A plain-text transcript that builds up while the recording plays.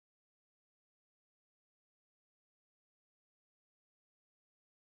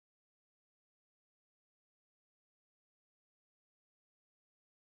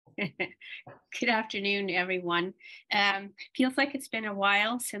Good afternoon, everyone. Feels like it's been a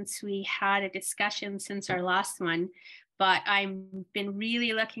while since we had a discussion since our last one, but I've been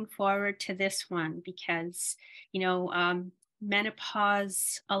really looking forward to this one because, you know,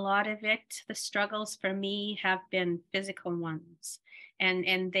 menopause, a lot of it, the struggles for me have been physical ones,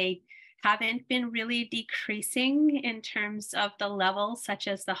 and they haven't been really decreasing in terms of the levels, such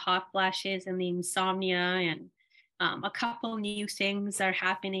as the hot flashes and the insomnia and a couple new things are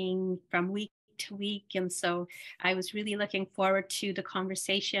happening from week to week. And so I was really looking forward to the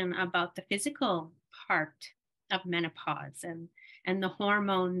conversation about the physical part of menopause and the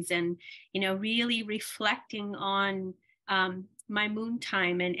hormones and, really reflecting on my moon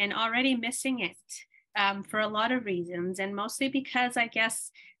time and already missing it. For a lot of reasons, and mostly because I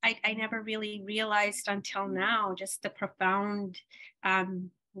guess I never really realized until now just the profound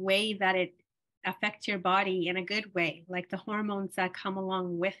way that it affect your body in a good way, like the hormones that come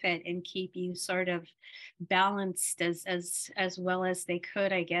along with it and keep you sort of balanced as well as they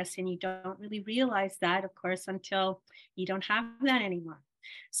could, I guess. And you don't really realize that, of course, until you don't have that anymore.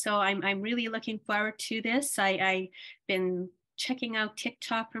 So I'm really looking forward to this. I've been checking out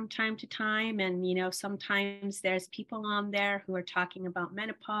TikTok from time to time. And, sometimes there's people on there who are talking about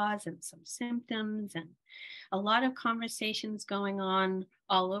menopause and some symptoms and a lot of conversations going on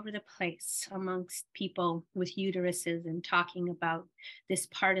all over the place amongst people with uteruses and talking about this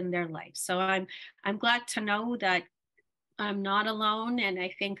part in their life. So I'm glad to know that I'm not alone, and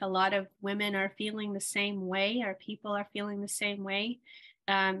I think a lot of women are feeling the same way, or people are feeling the same way,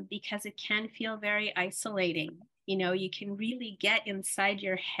 because it can feel very isolating. You can really get inside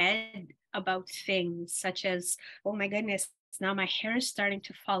your head about things such as, oh my goodness, now my hair is starting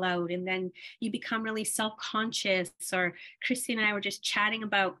to fall out, and then you become really self-conscious. Or Christy and I were just chatting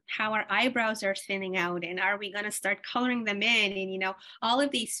about how our eyebrows are thinning out, and are we going to start coloring them in, and all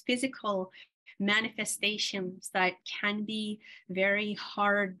of these physical manifestations that can be very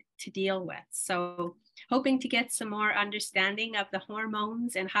hard to deal with. So hoping to get some more understanding of the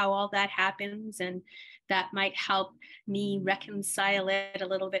hormones and how all that happens, and that might help me reconcile it a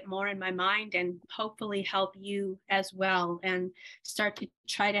little bit more in my mind, and hopefully help you as well, and start to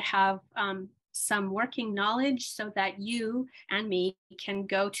try to have some working knowledge so that you and me can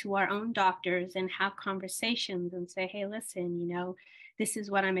go to our own doctors and have conversations and say, hey, listen, this is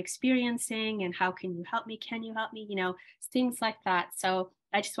what I'm experiencing, and how can you help me? Can you help me? Things like that. So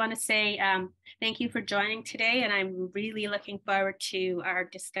I just want to say thank you for joining today, and I'm really looking forward to our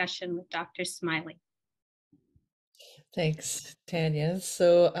discussion with Dr. Smylie. Thanks, Tanya.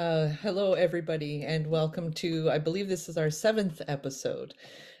 So, hello, everybody, and welcome to, I believe this is our seventh episode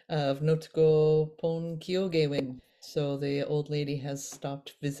of pônkiyokêwin. So, the old lady has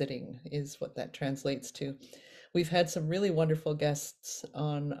stopped visiting, is what that translates to. We've had some really wonderful guests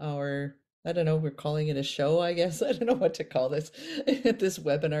on our, I don't know, we're calling it a show, I guess. I don't know what to call this, this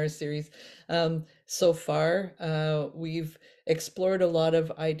webinar series. So far, we've explored a lot of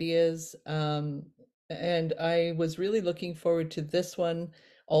ideas. And I was really looking forward to this one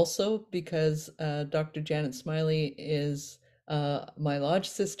also because Dr. Janet Smylie is my lodge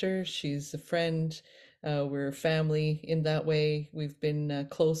sister. She's a friend. We're a family in that way. We've been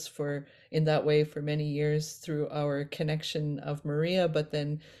close in that way for many years through our connection of Maria, but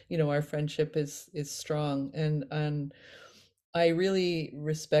then, our friendship is strong. And I really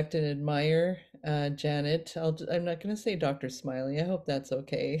respect and admire Janet. I'm not going to say Dr. Smylie. I hope that's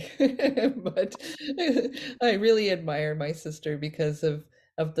okay. But I really admire my sister because of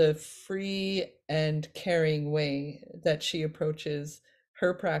the free and caring way that she approaches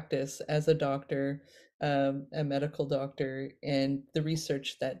her practice as a doctor, a medical doctor, and the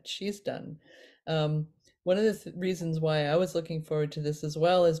research that she's done. Um, One of the reasons why I was looking forward to this as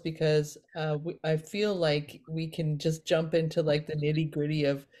well is because I feel like we can just jump into like the nitty-gritty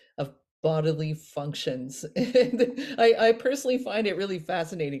of bodily functions. And I personally find it really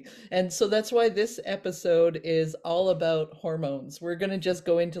fascinating. And so that's why this episode is all about hormones. We're going to just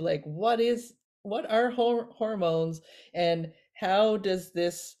go into like what are hormones, and how does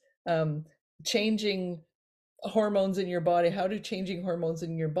this changing hormones in your body, how do changing hormones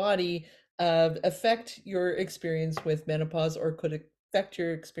in your body affect your experience with menopause, or could affect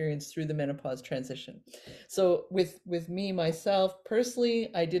your experience through the menopause transition. So with me myself personally,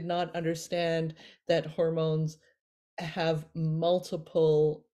 I did not understand that hormones have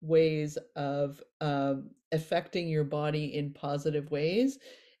multiple ways of affecting your body in positive ways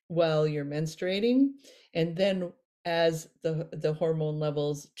while you're menstruating, and then as the hormone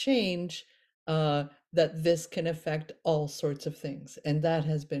levels change, that this can affect all sorts of things. And that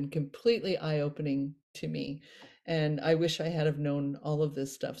has been completely eye-opening to me. And I wish I had have known all of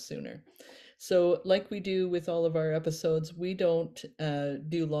this stuff sooner. So, like we do with all of our episodes, we don't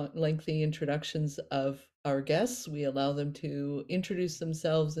do lengthy introductions of our guests. We allow them to introduce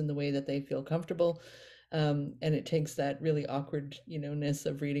themselves in the way that they feel comfortable. And it takes that really awkward, ness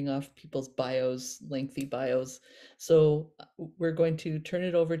of reading off people's bios, lengthy bios. So we're going to turn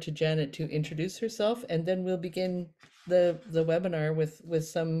it over to Janet to introduce herself, and then we'll begin the webinar with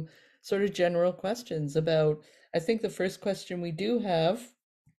some sort of general questions about, I think the first question we do have,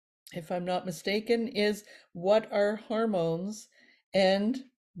 if I'm not mistaken, is what are hormones and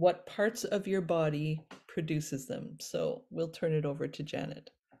what parts of your body produces them? So we'll turn it over to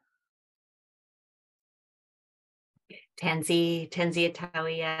Janet. Tanzi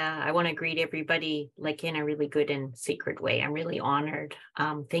Atalia, I want to greet everybody like in a really good and sacred way. I'm really honored.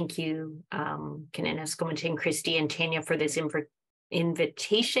 Thank you, Kanenas, Christi and Tanya, for this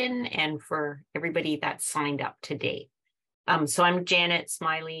invitation and for everybody that signed up today. So I'm Janet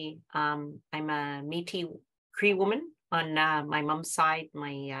Smylie. I'm a Metis Cree woman on my mom's side.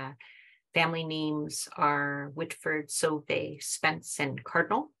 My family names are Whitford, Sauvé, Spence, and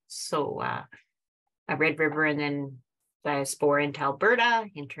Cardinal. So a Red River, and then diaspora into Alberta,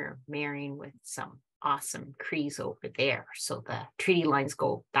 intermarrying with some awesome Crees over there. So the treaty lines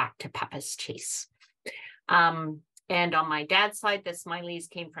go back to Papa's Chase. And on my dad's side, the Smylies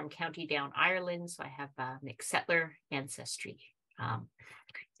came from County Down, Ireland. So I have mixed settler ancestry.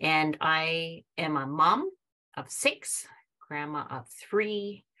 And I am a mom of 6, grandma of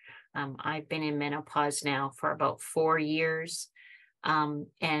 3. I've been in menopause now for about 4 years.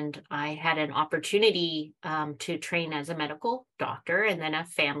 And I had an opportunity to train as a medical doctor and then a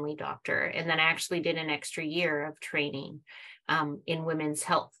family doctor. And then I actually did an extra year of training in women's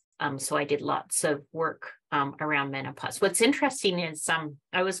health. So I did lots of work around menopause. What's interesting is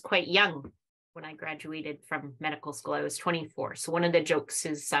I was quite young when I graduated from medical school. I was 24. So one of the jokes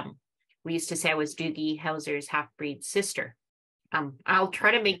is we used to say I was Doogie Howser's half-breed sister. I'll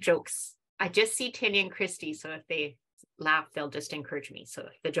try to make jokes. I just see Tanya and Christy, so if they laugh, they'll just encourage me. So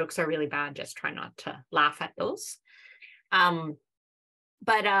if the jokes are really bad, just try not to laugh at those.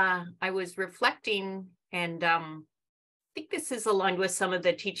 But I was reflecting, and I think this is aligned with some of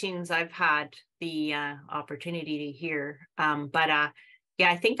the teachings I've had the opportunity to hear. Yeah,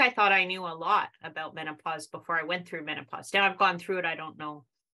 I think I thought I knew a lot about menopause before I went through menopause. Now I've gone through it, I don't know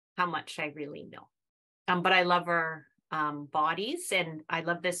how much I really know. But I love our bodies, and I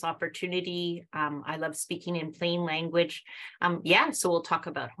love this opportunity. I love speaking in plain language. So we'll talk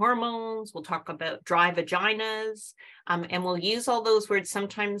about hormones, we'll talk about dry vaginas, and we'll use all those words.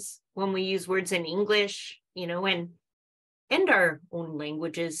 Sometimes when we use words in English, and our own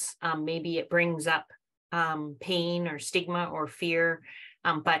languages, maybe it brings up pain or stigma or fear.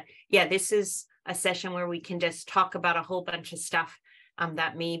 But yeah, this is a session where we can just talk about a whole bunch of stuff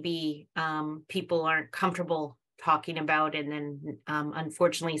that maybe people aren't comfortable talking about. And then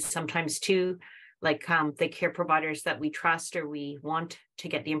unfortunately, sometimes too, like the care providers that we trust or we want to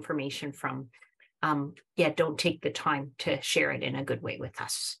get the information from, don't take the time to share it in a good way with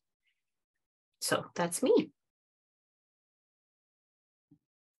us. So that's me.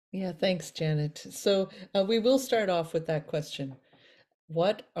 Yeah, thanks, Janet. So we will start off with that question.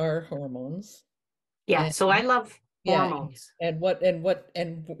 What are hormones? Yeah, so I love hormones. And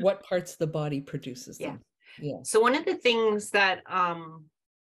what parts of the body produces them? Yeah. So one of the things that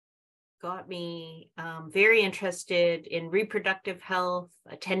got me very interested in reproductive health,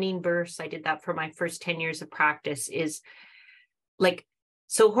 attending births, I did that for my first 10 years of practice, is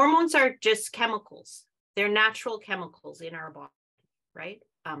so hormones are just chemicals. They're natural chemicals in our body, right?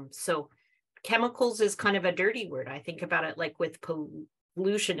 So chemicals is kind of a dirty word. I think about it like with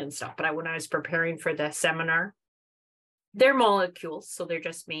pollution and stuff, but when I was preparing for the seminar, they're molecules, so they're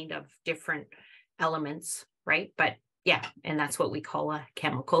just made of different elements, right? But yeah, and that's what we call a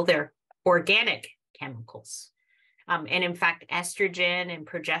chemical. They're organic chemicals. And in fact, estrogen and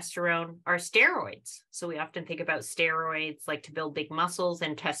progesterone are steroids. So we often think about steroids like to build big muscles,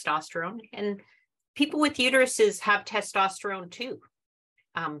 and testosterone. And people with uteruses have testosterone too.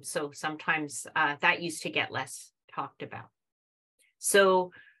 So sometimes that used to get less talked about.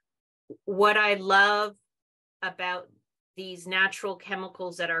 So what I love about these natural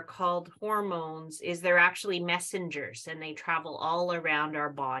chemicals that are called hormones is they're actually messengers, and they travel all around our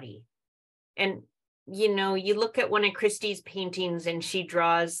body. And, you look at one of Christie's paintings and she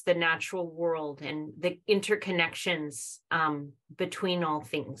draws the natural world and the interconnections between all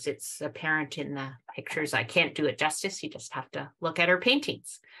things. It's apparent in the pictures. I can't do it justice. You just have to look at her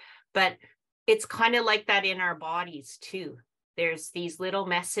paintings. But it's kind of like that in our bodies too. There's these little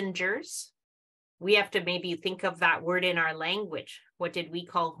messengers we have to maybe think of that word in our language. What did we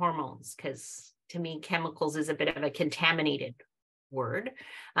call hormones? Because to me, chemicals is a bit of a contaminated word,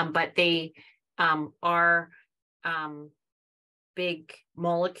 but they are big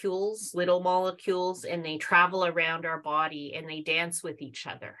molecules, little molecules, and they travel around our body and they dance with each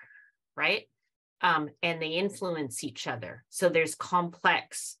other, right? And they influence each other. So there's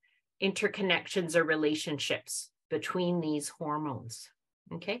complex interconnections or relationships between these hormones,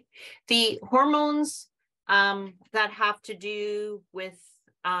 okay? The hormones that have to do with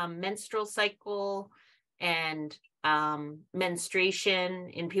menstrual cycle and menstruation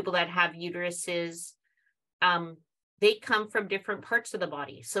in people that have uteruses, they come from different parts of the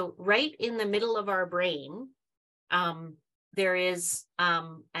body. So right in the middle of our brain, there is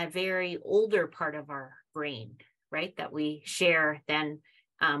a very older part of our brain, right, that we share then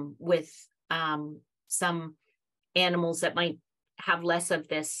with some animals that might have less of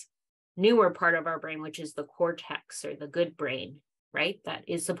this newer part of our brain, which is the cortex or the good brain, right? That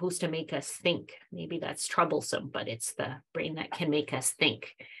is supposed to make us think. Maybe that's troublesome, but it's the brain that can make us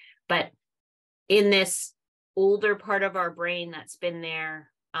think. But in this older part of our brain that's been there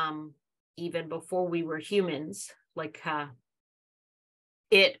even before we were humans, like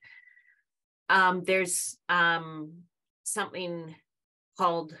there's something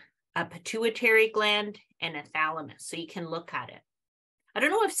called a pituitary gland and a thalamus. So you can look at it. I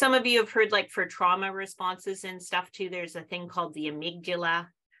don't know if some of you have heard, like for trauma responses and stuff too, there's a thing called the amygdala,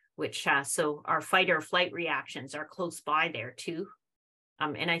 which so our fight or flight reactions are close by there too.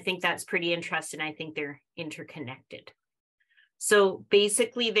 And I think that's pretty interesting. I think they're interconnected. So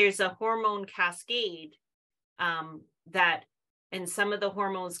basically there's a hormone cascade that, and some of the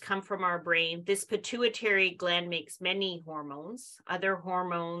hormones come from our brain. This pituitary gland makes many hormones, other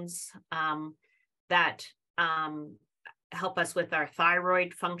hormones that help us with our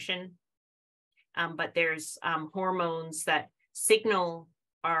thyroid function. But there's hormones that signal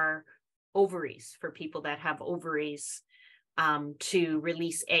our ovaries for people that have ovaries to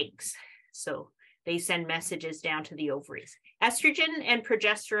release eggs. So they send messages down to the ovaries. Estrogen and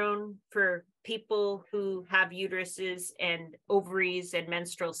progesterone for people who have uteruses and ovaries and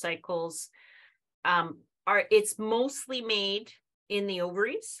menstrual cycles it's mostly made in the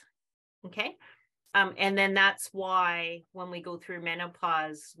ovaries, okay? And then that's why when we go through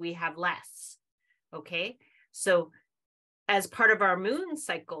menopause, we have less, okay? So as part of our moon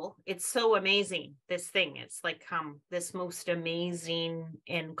cycle, it's so amazing, this thing. It's like this most amazing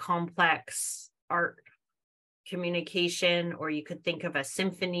and complex art communication, or you could think of a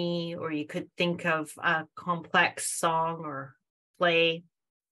symphony, or you could think of a complex song or play.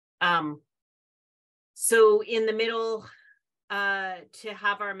 So in the middle, to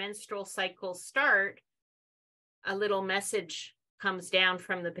have our menstrual cycle start, a little message comes down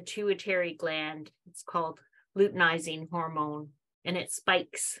from the pituitary gland. It's called luteinizing hormone, and it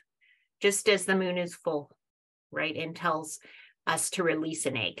spikes just as the moon is full, right? And tells us to release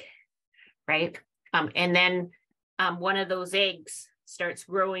an egg, right? And then one of those eggs starts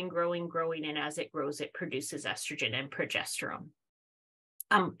growing, and as it grows, it produces estrogen and progesterone.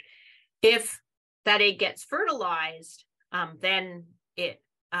 If that egg gets fertilized, then it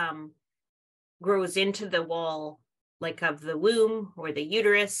grows into the wall, like of the womb or the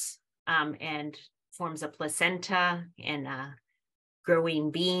uterus, and forms a placenta and a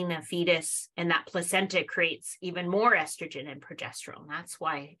growing being, a fetus, and that placenta creates even more estrogen and progesterone. That's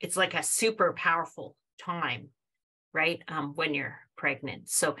why it's like a super powerful time, right? When you're pregnant.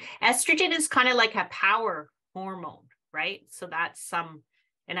 So estrogen is kind of like a power hormone, right? So that's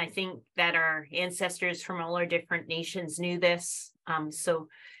and I think that our ancestors from all our different nations knew this. So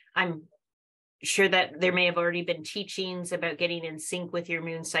I'm sure that there may have already been teachings about getting in sync with your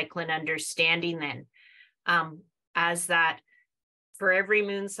moon cycle and understanding then as that for every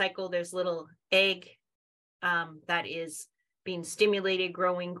moon cycle, there's little egg that is being stimulated,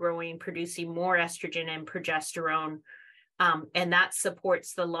 growing, producing more estrogen and progesterone. And that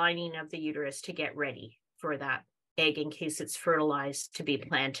supports the lining of the uterus to get ready for that egg in case it's fertilized to be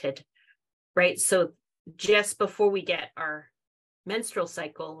planted, right? So just before we get our menstrual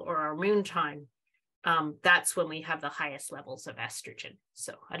cycle or our moon time, that's when we have the highest levels of estrogen.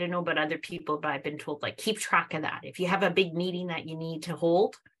 So I don't know about other people, but I've been told, like, keep track of that. If you have a big meeting that you need to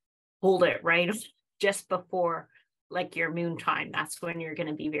hold it right just before like your moon time. That's when you're going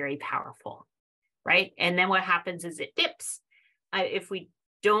to be very powerful, right? And then what happens is it dips. If we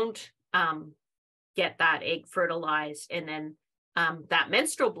don't get that egg fertilized, and then that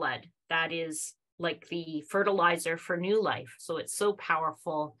menstrual blood, that is like the fertilizer for new life. So it's so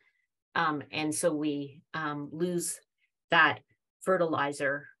powerful. And so we lose that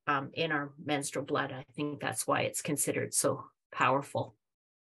fertilizer in our menstrual blood. I think that's why it's considered so powerful.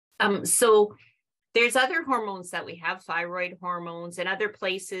 So there's other hormones that we have, thyroid hormones. In other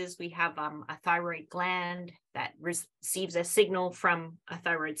places, we have a thyroid gland that receives a signal from a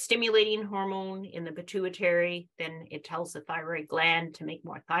thyroid stimulating hormone in the pituitary. Then it tells the thyroid gland to make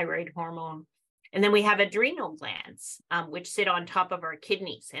more thyroid hormone. And then we have adrenal glands, which sit on top of our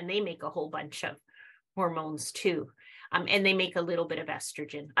kidneys, and they make a whole bunch of hormones too. And they make a little bit of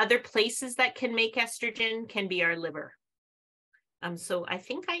estrogen. Other places that can make estrogen can be our liver. So I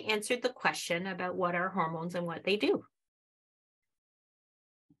think I answered the question about what are hormones and what they do.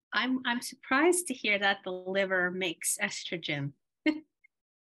 I'm surprised to hear that the liver makes estrogen.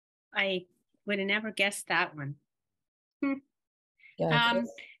 I would have never guessed that one. Yeah.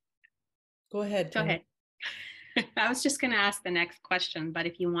 Go ahead. Go ahead. I was just going to ask the next question, but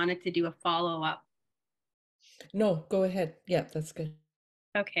if you wanted to do a follow-up. No, go ahead. Yeah, that's good.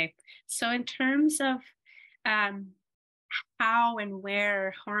 Okay. So in terms of how and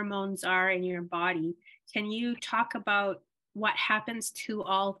where hormones are in your body, can you talk about what happens to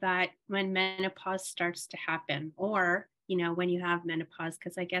all that when menopause starts to happen, or, you know, when you have menopause?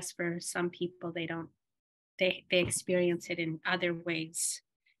 Because I guess for some people, they experience it in other ways,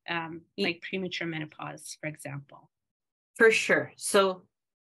 like premature menopause, for example. For sure. So,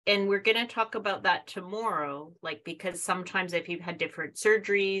 and we're going to talk about that tomorrow, like, because sometimes if you've had different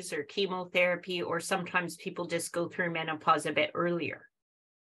surgeries or chemotherapy, or sometimes people just go through menopause a bit earlier.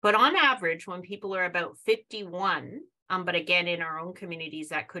 But on average, when people are about 51, but again, in our own communities,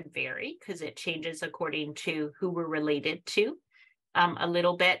 that could vary because it changes according to who we're related to a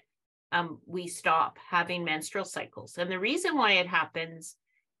little bit, we stop having menstrual cycles. And the reason why it happens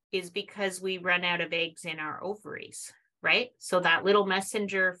is because we run out of eggs in our ovaries. Right? So that little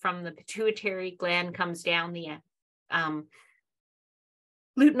messenger from the pituitary gland comes down the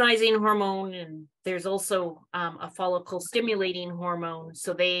luteinizing hormone, and there's also a follicle stimulating hormone.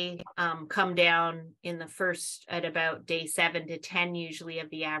 So they come down in the first at about day 7 to 10, usually of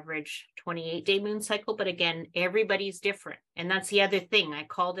the average 28-day moon cycle. But again, everybody's different. And that's the other thing. I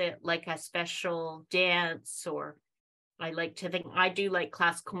called it like a special dance, or I like to think I do like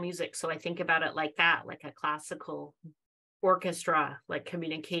classical music. So I think about it like that, like a classical orchestra, like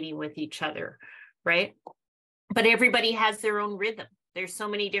communicating with each other, right? But everybody has their own rhythm. There's so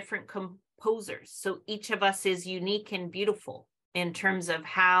many different composers. So each of us is unique and beautiful in terms of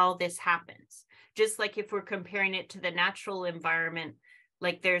how this happens. Just like if we're comparing it to the natural environment,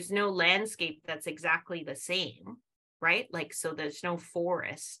 like there's no landscape that's exactly the same, right? Like, so there's no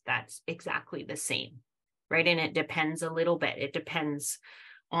forest that's exactly the same, right? And it depends a little bit. It depends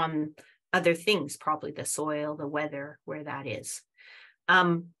on other things, probably the soil, the weather, where that is.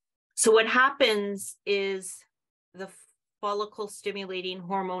 So what happens is the follicle stimulating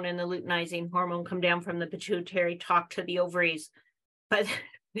hormone and the luteinizing hormone come down from the pituitary, talk to the ovaries, but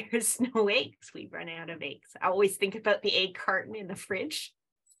there's no eggs. We run out of eggs. I always think about the egg carton in the fridge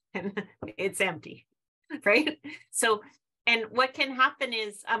and it's empty, right? So, and what can happen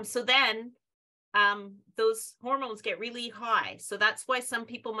is, so then those hormones get really high. So that's why some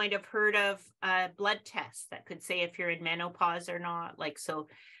people might have heard of a blood test that could say if you're in menopause or not. Like, so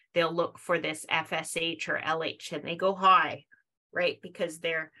they'll look for this FSH or LH and they go high, right? Because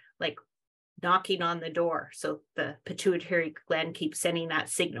they're like knocking on the door. So the pituitary gland keeps sending that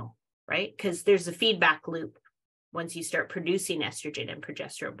signal, right? Because there's a feedback loop once you start producing estrogen and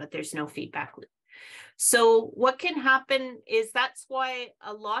progesterone, but there's no feedback loop. So what can happen is that's why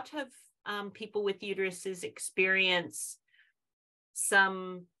a lot of people with uteruses experience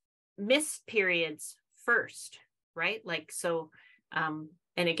some missed periods first, right? Like, so, and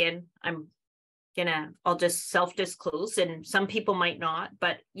again, I'll just self-disclose, and some people might not,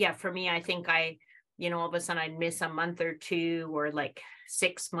 but yeah, for me, I think all of a sudden I'd miss a month or two or like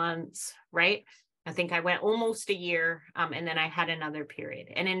 6 months, right? I think I went almost a year, and then I had another period.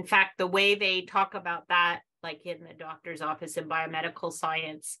 And in fact, the way they talk about that, like in the doctor's office in biomedical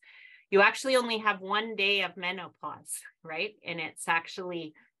science, you actually only have 1 day of menopause, right? And it's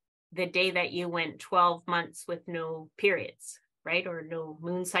actually the day that you went 12 months with no periods, right? Or no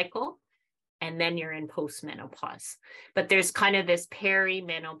moon cycle. And then you're in postmenopause. But there's kind of this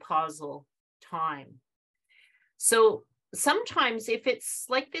perimenopausal time. So sometimes if it's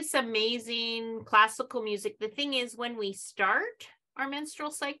like this amazing classical music, the thing is when we start our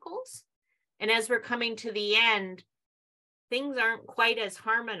menstrual cycles, and as we're coming to the end, things aren't quite as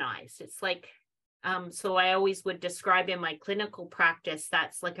harmonized. It's like, so I always would describe in my clinical practice,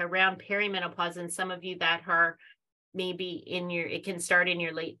 that's like around perimenopause. And some of you that are maybe it can start in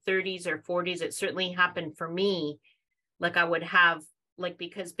your late 30s or 40s. It certainly happened for me. Like I would have like,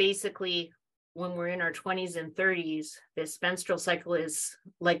 because basically when we're in our 20s and 30s, this menstrual cycle is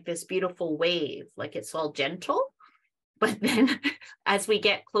like this beautiful wave, like it's all gentle. But then as we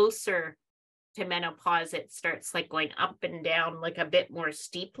get closer to menopause, it starts like going up and down like a bit more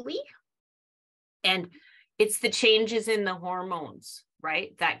steeply. And it's the changes in the hormones,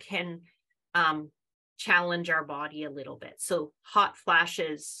 right, that can challenge our body a little bit. So hot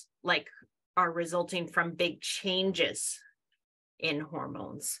flashes like are resulting from big changes in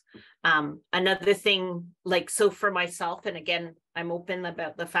hormones. Another thing, like, so for myself, and again, I'm open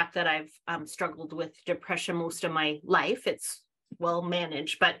about the fact that I've struggled with depression most of my life. It's well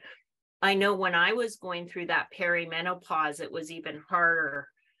managed, but I know when I was going through that perimenopause, it was even harder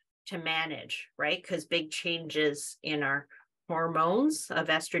to manage, right? Because big changes in our hormones of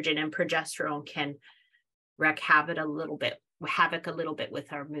estrogen and progesterone can wreak havoc a little bit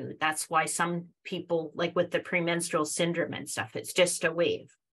with our mood. That's why some people, like with the premenstrual syndrome and stuff, it's just a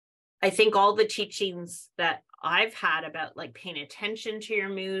wave. I think all the teachings that I've had about like paying attention to your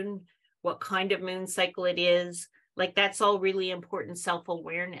moon, what kind of moon cycle it is, like that's all really important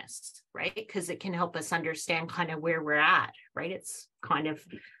self-awareness, right? Because it can help us understand kind of where we're at, right? It's kind of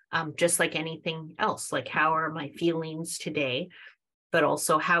just like anything else, like how are my feelings today? But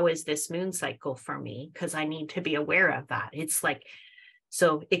also how is this moon cycle for me? Because I need to be aware of that. It's like,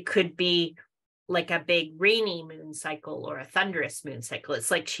 so it could be like a big rainy moon cycle or a thunderous moon cycle.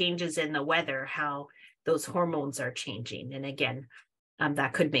 It's like changes in the weather, how those hormones are changing. And again,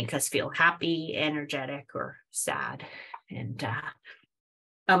 that could make us feel happy, energetic, or sad. And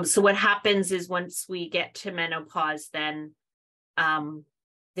so what happens is once we get to menopause, then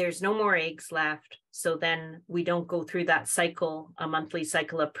there's no more eggs left. So then we don't go through that cycle, a monthly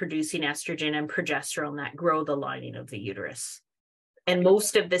cycle of producing estrogen and progesterone that grow the lining of the uterus. And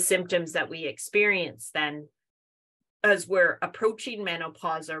most of the symptoms that we experience then, as we're approaching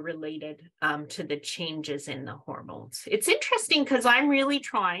menopause, are related to the changes in the hormones. It's interesting because I'm really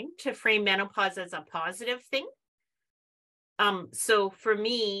trying to frame menopause as a positive thing. So for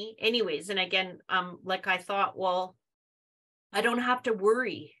me, anyways, and again, like I thought, well, I don't have to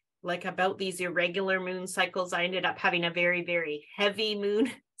worry like about these irregular moon cycles. I ended up having a very, very heavy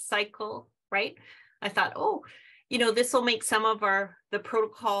moon cycle, right? I thought, oh, you know, this will make some of the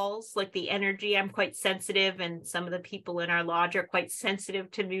protocols, like the energy, I'm quite sensitive, and some of the people in our lodge are quite sensitive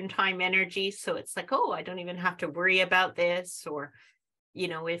to noontime energy. So it's like, oh, I don't even have to worry about this. Or, you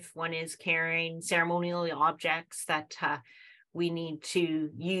know, if one is carrying ceremonial objects that we need to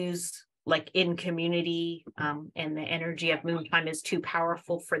use like in community, and the energy of moon time is too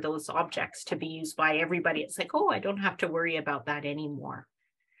powerful for those objects to be used by everybody. It's like, oh, I don't have to worry about that anymore.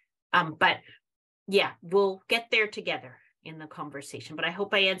 But yeah, we'll get there together in the conversation. But I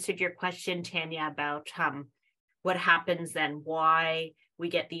hope I answered your question, Tanya, about what happens then, why we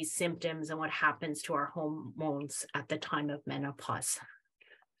get these symptoms, and what happens to our hormones at the time of menopause.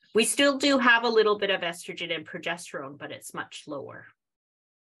 We still do have a little bit of estrogen and progesterone, but it's much lower.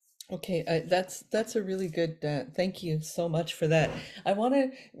 Okay, that's a really good, thank you so much for that. I want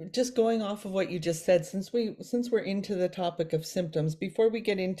to, just going off of what you just said, since we're into the topic of symptoms, before we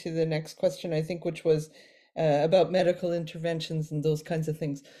get into the next question, I think, which was about medical interventions and those kinds of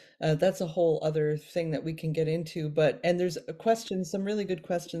things. That's a whole other thing that we can get into, and there's a question, some really good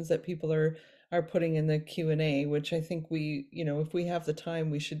questions that people are putting in the Q&A, which I think we, you know, if we have the time,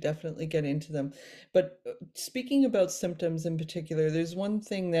 we should definitely get into them. But speaking about symptoms in particular, there's one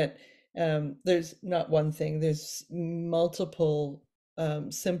thing that, there's not one thing, there's multiple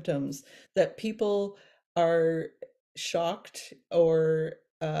symptoms that people are shocked or,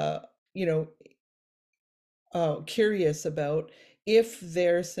 you know, curious about if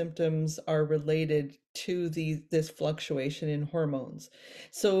their symptoms are related to this fluctuation in hormones.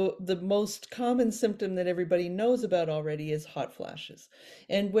 So the most common symptom that everybody knows about already is hot flashes.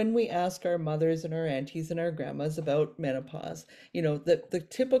 And when we ask our mothers and our aunties and our grandmas about menopause, you know, the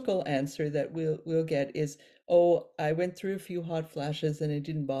typical answer that we'll get is, oh, I went through a few hot flashes and it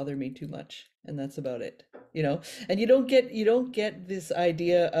didn't bother me too much. And that's about it, you know. And you don't get this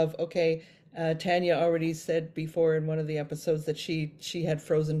idea of, okay, Tanya already said before in one of the episodes that she had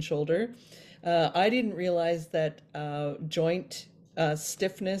frozen shoulder. I didn't realize that joint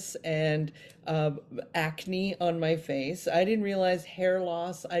stiffness and acne on my face. I didn't realize hair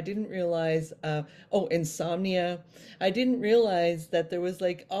loss. I didn't realize, insomnia. I didn't realize that there was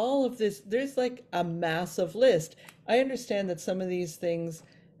like all of this. There's like a massive list. I understand that some of these things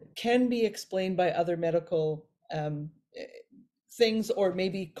can be explained by other medical things, or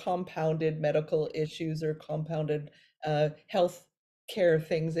maybe compounded medical issues or compounded health care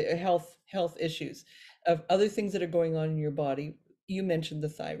things, health issues of other things that are going on in your body. you mentioned the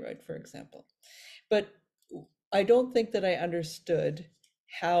thyroid, for example. But I don't think that I understood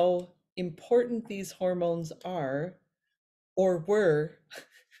how important these hormones are or were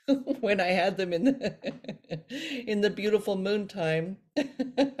when I had them in the beautiful moon time.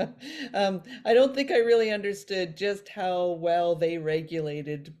 I don't think I really understood just how well they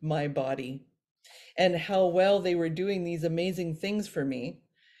regulated my body and how well they were doing these amazing things for me,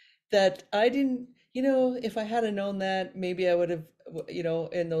 that I didn't, if I had known that, maybe I would have,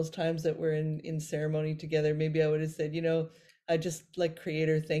 in those times that we're in ceremony together, maybe I would have said, I just, like,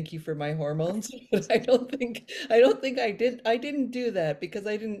 Creator, thank you for my hormones. But I don't think I didn't do that because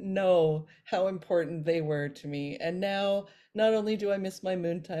I didn't know how important they were to me. And now, not only do I miss my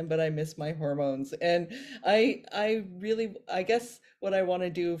moon time, but I miss my hormones. And I really, I guess what I want to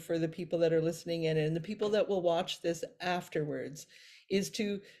do for the people that are listening in and the people that will watch this afterwards is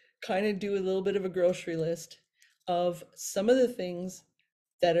to kind of do a little bit of a grocery list of some of the things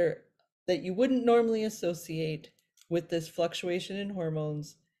that you wouldn't normally associate with this fluctuation in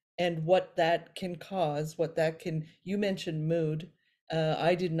hormones, and what that can cause, you mentioned mood.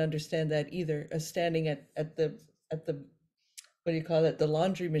 I didn't understand that either. Standing at the what do you call it, the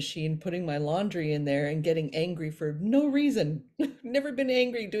laundry machine, putting my laundry in there and getting angry for no reason. Never been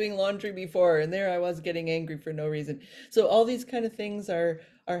angry doing laundry before, and there I was getting angry for no reason. So all these kind of things are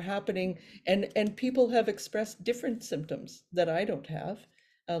happening, and people have expressed different symptoms that I don't have.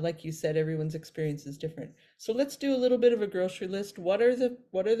 Like you said, everyone's experience is different. So let's do a little bit of a grocery list. What are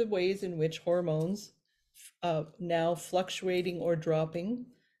the ways in which hormones, now fluctuating or dropping,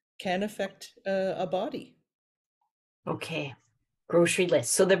 can affect a body? Okay, grocery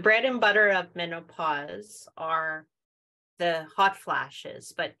list. So the bread and butter of menopause are the hot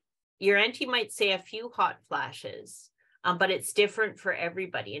flashes, but your auntie might say a few hot flashes, but it's different for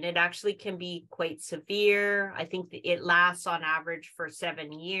everybody. And it actually can be quite severe. I think it lasts on average for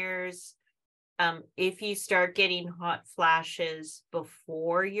 7 years. If you start getting hot flashes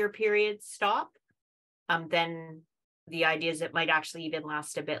before your periods stop, then the idea is it might actually even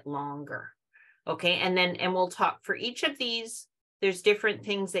last a bit longer. Okay, and we'll talk for each of these. There's different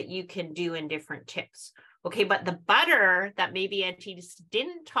things that you can do and different tips. Okay, but the butter that maybe aunties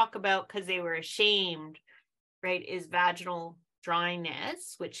didn't talk about because they were ashamed, right, is vaginal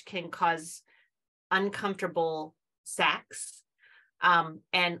dryness, which can cause uncomfortable sex,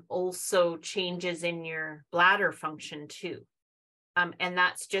 and also changes in your bladder function too. And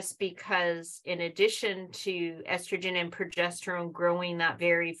that's just because in addition to estrogen and progesterone growing that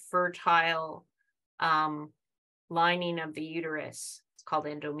very fertile lining of the uterus, it's called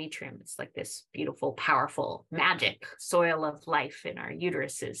endometrium. It's like this beautiful, powerful, magic soil of life in our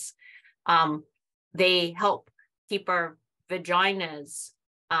uteruses. They help keep our vaginas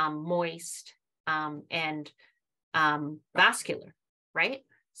moist and vascular, right?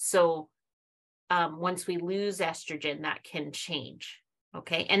 So once we lose estrogen, that can change.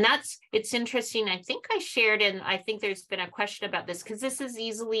 Okay, and it's interesting. I think I shared, and I think there's been a question about this because this is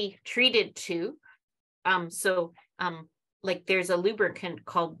easily treated too. Like there's a lubricant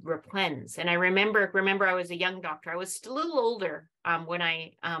called Replens, and I remember I was a young doctor. I was a little older when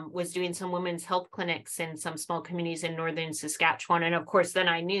I was doing some women's health clinics in some small communities in northern Saskatchewan, and of course then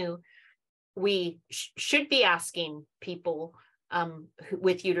I knew we should be asking people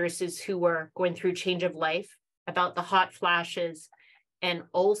with uteruses who are going through change of life about the hot flashes and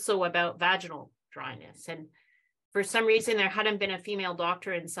also about vaginal dryness. And for some reason, there hadn't been a female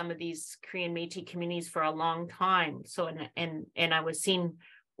doctor in some of these Cree and Metis communities for a long time. So, and I was seeing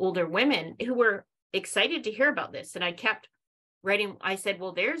older women who were excited to hear about this. And I kept writing, I said,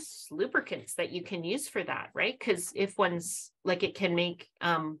 well, there's lubricants that you can use for that, right? Because if one's like, it can make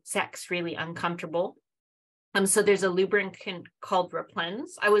sex really uncomfortable. So there's a lubricant called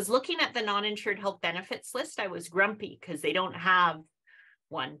Replens. I was looking at the non-insured health benefits list. I was grumpy because they don't have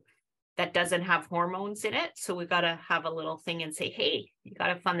one that doesn't have hormones in it. So we got to have a little thing and say, hey, you got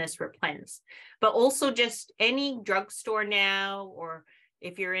to fund this Replens. But also just any drugstore now, or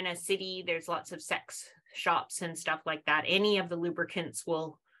if you're in a city, there's lots of sex shops and stuff like that. Any of the lubricants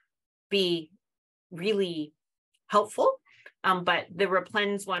will be really helpful. But the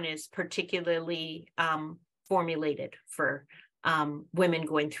Replens one is particularly formulated for women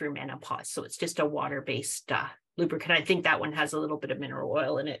going through menopause. So it's just a water-based lubricant. I think that one has a little bit of mineral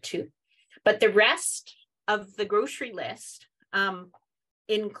oil in it too. But the rest of the grocery list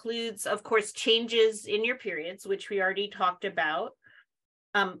includes, of course, changes in your periods, which we already talked about,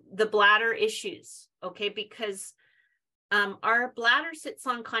 the bladder issues, okay, because our bladder sits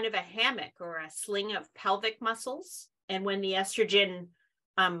on kind of a hammock or a sling of pelvic muscles. And when the estrogen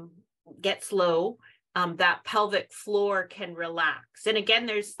gets low, that pelvic floor can relax. And again,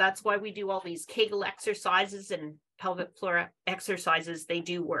 that's why we do all these Kegel exercises and pelvic floor exercises. They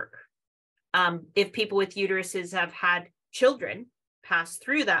do work. If people with uteruses have had children pass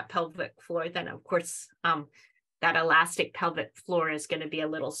through that pelvic floor, then of course, that elastic pelvic floor is going to be a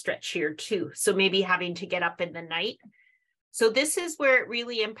little stretchier too. So maybe having to get up in the night. So this is where it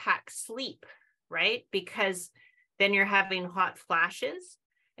really impacts sleep, right? Because then you're having hot flashes.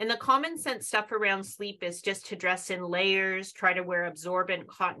 And the common sense stuff around sleep is just to dress in layers, try to wear absorbent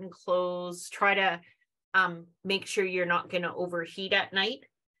cotton clothes, try to make sure you're not going to overheat at night.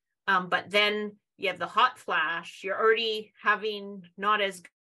 But then you have the hot flash, you're already having not as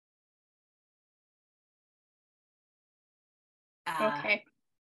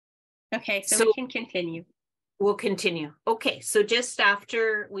Okay, so we can continue. We'll continue. Okay, so just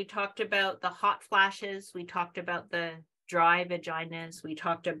after we talked about the hot flashes, we talked about the dry vaginas, we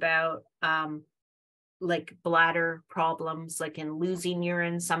talked about like bladder problems, like in losing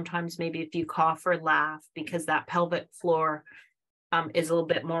urine, sometimes maybe if you cough or laugh, because that pelvic floor is a little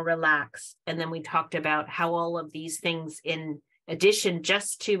bit more relaxed. And then we talked about how all of these things, in addition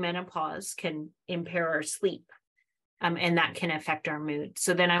just to menopause, can impair our sleep. And that can affect our mood.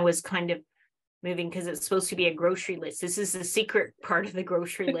 So then I was kind of moving, because it's supposed to be a grocery list. This is the secret part of the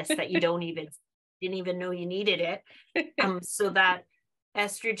grocery list that you didn't even know you needed it. So that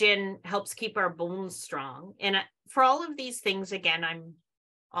estrogen helps keep our bones strong. And for all of these things, again, I'm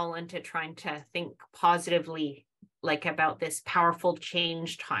all into trying to think positively, like about this powerful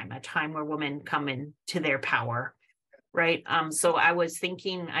change time, a time where women come into their power. Right. So I was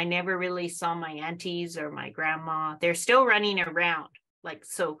thinking, I never really saw my aunties or my grandma. They're still running around. Like,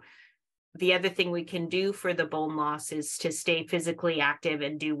 so the other thing we can do for the bone loss is to stay physically active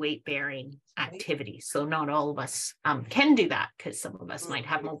and do weight bearing activities. So not all of us can do that, because some of us might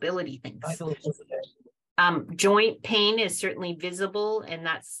have mobility things. Joint pain is certainly visible, and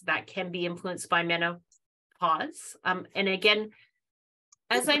that can be influenced by menopause. And again,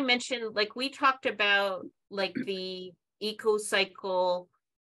 as I mentioned, like we talked about, like the eco cycle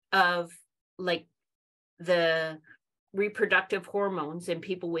of like the reproductive hormones in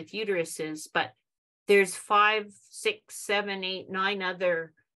people with uteruses, but there's 5, 6, 7, 8, 9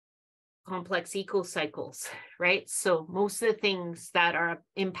 other complex eco cycles, right? So most of the things that are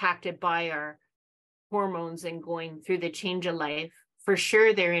impacted by our hormones and going through the change of life, for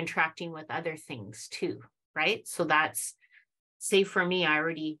sure they're interacting with other things too, right? So that's, say for me, I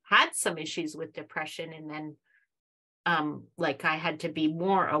already had some issues with depression, and then like I had to be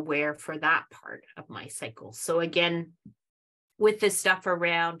more aware for that part of my cycle. So again, with this stuff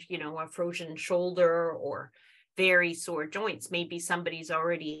around, a frozen shoulder or very sore joints, maybe somebody's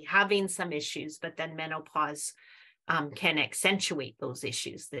already having some issues, but then menopause can accentuate those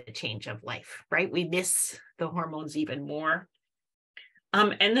issues, the change of life, right? We miss the hormones even more.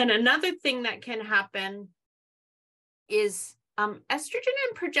 And then another thing that can happen is estrogen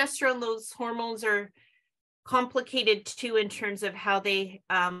and progesterone. Those hormones are complicated too in terms of how they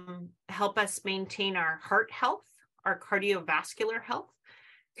help us maintain our heart health, our cardiovascular health,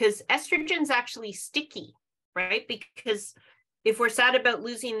 because estrogen's actually sticky, right? Because if we're sad about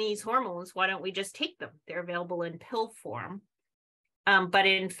losing these hormones, why don't we just take them? They're available in pill form. But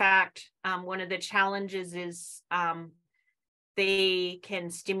in fact, one of the challenges is they can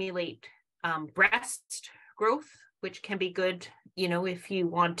stimulate breast growth, which can be good, if you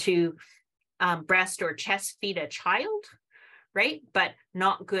want to breast or chest feed a child, right? But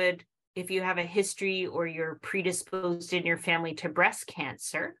not good if you have a history or you're predisposed in your family to breast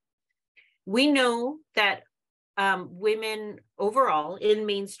cancer. We know that women overall in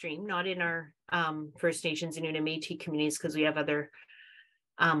mainstream, not in our First Nations and Métis communities, because we have other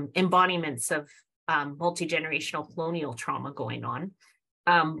embodiments of multi-generational colonial trauma going on,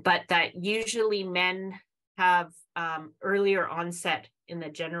 but that usually men have earlier onset in the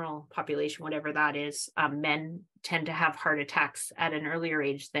general population, whatever that is. Men tend to have heart attacks at an earlier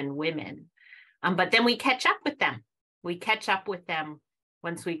age than women. But then we catch up with them. We catch up with them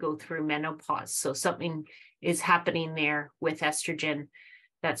once we go through menopause. So something is happening there with estrogen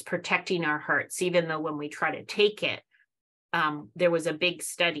that's protecting our hearts, even though when we try to take it, there was a big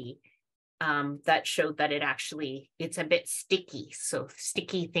study that showed that it's a bit sticky. So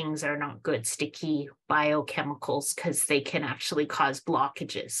sticky things are not good, sticky biochemicals, because they can actually cause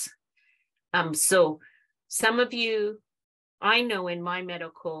blockages. So some of you, I know in my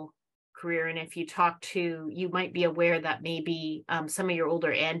medical career, and if you talk to, you might be aware that maybe some of your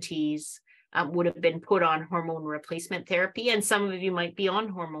older aunties would have been put on hormone replacement therapy, and some of you might be on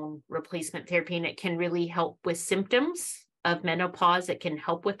hormone replacement therapy, and it can really help with symptoms of menopause. It can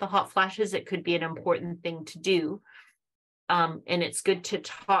help with the hot flashes. It could be an important thing to do. And it's good to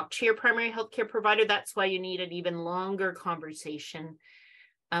talk to your primary healthcare provider. That's why you need an even longer conversation.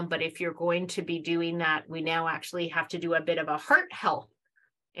 But if you're going to be doing that, we now actually have to do a bit of a heart health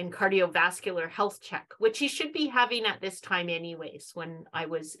and cardiovascular health check, which you should be having at this time anyways. When I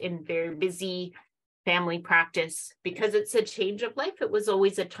was in very busy family practice, because it's a change of life, it was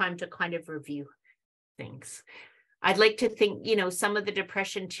always a time to kind of review things. I'd like to think, you know, some of the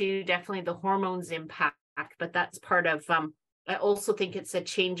depression too, definitely the hormones impact, but that's part of, I also think it's a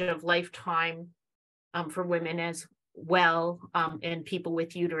change of lifetime for women as well, and people with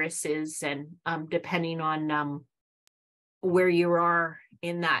uteruses, and depending on where you are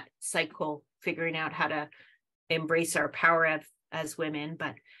in that cycle, figuring out how to embrace our power as women.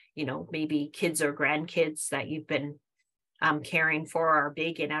 But, you know, maybe kids or grandkids that you've been caring for are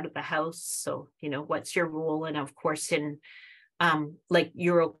big and out of the house. So, you know, what's your role? And of course, in like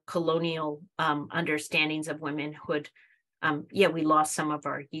Euro-colonial understandings of womanhood, yeah, we lost some of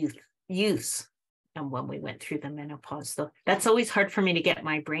our youth and when we went through the menopause. So that's always hard for me to get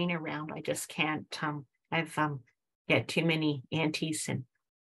my brain around. I just can't. I've too many aunties and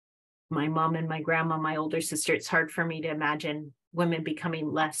my mom and my grandma, my older sister. It's hard for me to imagine women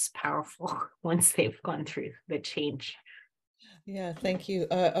becoming less powerful once they've gone through the change. Yeah, thank you.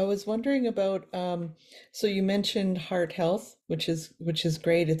 I was wondering about so you mentioned heart health, which is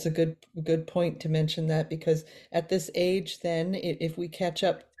great. It's a good point to mention that, because at this age, then if we catch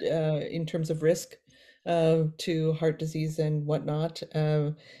up in terms of risk to heart disease and whatnot,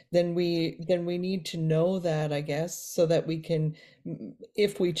 then we need to know that, I guess, so that we can,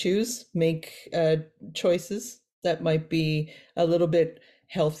 if we choose, make choices that might be a little bit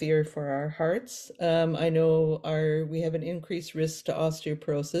healthier for our hearts. I know we have an increased risk to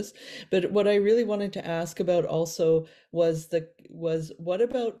osteoporosis, but what I really wanted to ask about also was what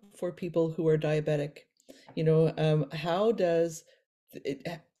about for people who are diabetic? You know, how do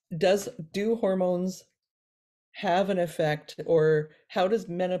hormones have an effect, or how does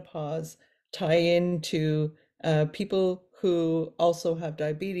menopause tie into people who also have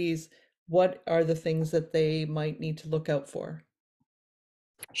diabetes? What are the things that they might need to look out for?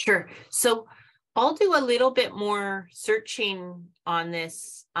 Sure. So I'll do a little bit more searching on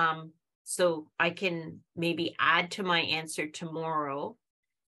this, so I can maybe add to my answer tomorrow.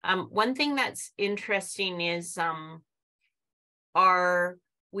 One thing that's interesting is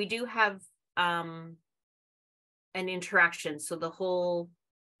we do have an interaction. So the whole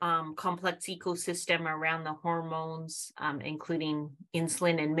complex ecosystem around the hormones, including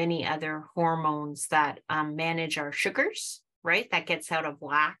insulin and many other hormones that manage our sugars, right? That gets out of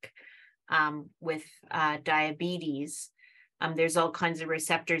whack with diabetes. There's all kinds of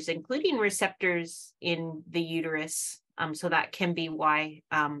receptors, including receptors in the uterus. So that can be why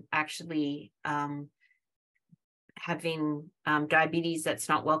actually having diabetes that's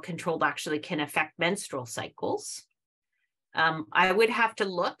not well controlled actually can affect menstrual cycles. I would have to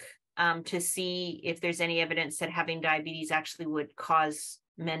look to see if there's any evidence that having diabetes actually would cause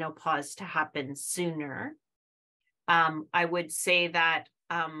menopause to happen sooner. I would say that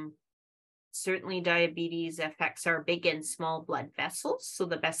certainly diabetes affects our big and small blood vessels. So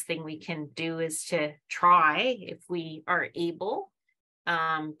the best thing we can do is to try, if we are able,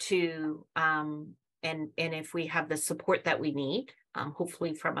 and if we have the support that we need,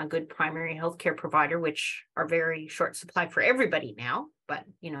 hopefully from a good primary healthcare provider, which are very short supply for everybody now. But,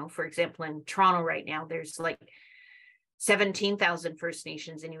 you know, for example, in Toronto right now, there's like 17,000 First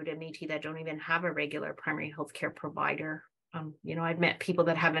Nations, Inuit and Metis that don't even have a regular primary healthcare provider. You know, I've met people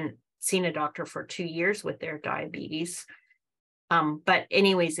that haven't seen a doctor for 2 years with their diabetes. But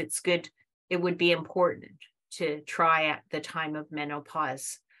anyways, it's good. It would be important to try at the time of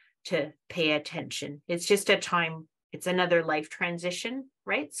menopause to pay attention. It's just a time, it's another life transition,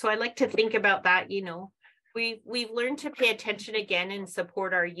 right? So I like to think about that. You know, we've learned to pay attention again and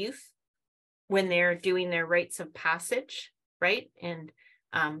support our youth when they're doing their rites of passage, right? And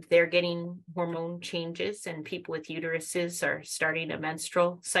they're getting hormone changes, and people with uteruses are starting a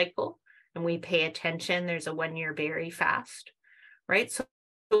menstrual cycle, and we pay attention. There's a 1-year berry fast, right? So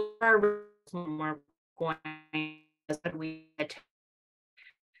our more going, we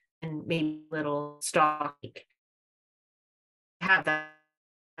and maybe little stock have that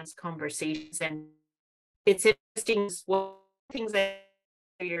conversations. And it's interesting what things that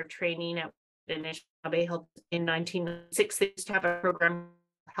you're training at initial health in 1996. They used to have a program,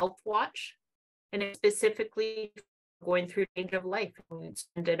 Health Watch, and it's specifically going through change of life. We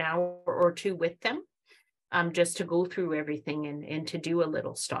spend an hour or two with them just to go through everything and to do a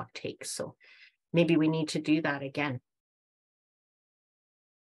little stock take. So maybe we need to do that again.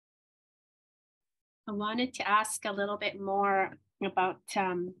 I wanted to ask a little bit more about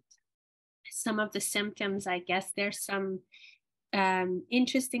some of the symptoms. I guess there's some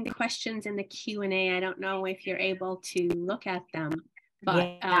interesting questions in the Q&A. I don't know if you're able to look at them,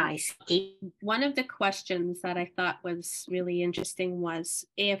 but I see. one of the questions that I thought was really interesting was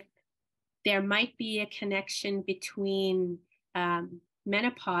if there might be a connection between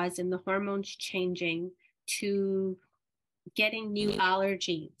menopause and the hormones changing to getting new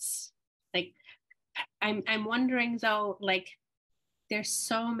allergies. Like, I'm wondering though, like, there's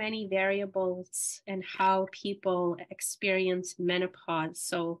so many variables in how people experience menopause.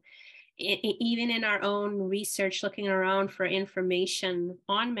 So even in our own research, looking around for information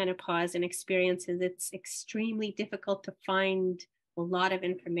on menopause and experiences, it's extremely difficult to find a lot of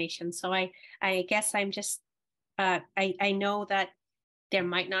information. So I guess I'm just, I know that there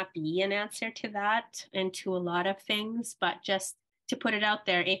might not be an answer to that and to a lot of things, but just to put it out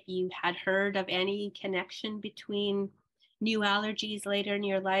there, if you had heard of any connection between new allergies later in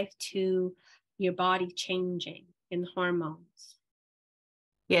your life to your body changing in hormones.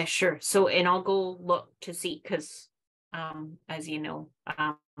 Yeah, sure. So, and I'll go look to see, because as you know,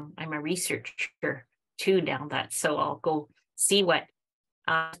 I'm a researcher too now that, so I'll go see what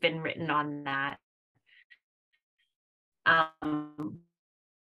has been written on that.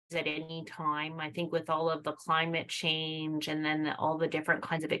 At any time, I think with all of the climate change and then all the different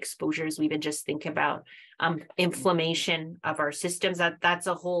kinds of exposures, we even just think about inflammation of our systems, that's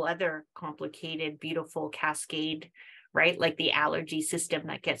a whole other complicated, beautiful cascade, right? Like the allergy system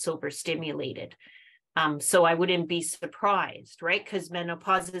that gets overstimulated. So I wouldn't be surprised, right? Because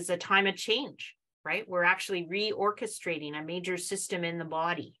menopause is a time of change, right? We're actually reorchestrating a major system in the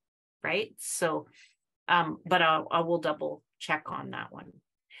body, right? So, but I will double check on that one.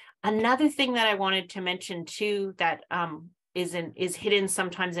 Another thing that I wanted to mention too that is hidden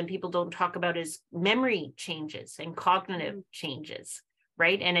sometimes and people don't talk about is memory changes and cognitive changes,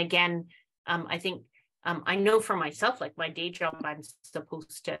 right? And again, I think I know for myself, like my day job, I'm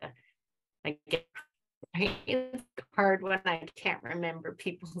supposed to get it's hard when I can't remember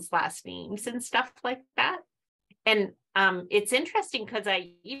people's last names and stuff like that. And it's interesting because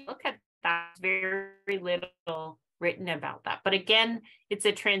you look at that, very little written about that. But again, it's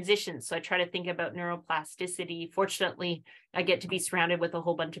a transition. So I try to think about neuroplasticity. Fortunately, I get to be surrounded with a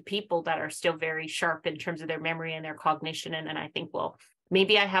whole bunch of people that are still very sharp in terms of their memory and their cognition. And then I think, well,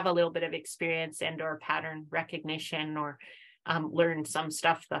 maybe I have a little bit of experience and or pattern recognition or learn some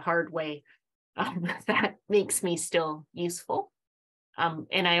stuff the hard way that makes me still useful.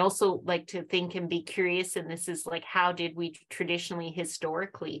 And I also like to think and be curious, and this is like, how did we traditionally,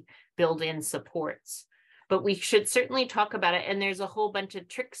 historically build in supports? But we should certainly talk about it. And there's a whole bunch of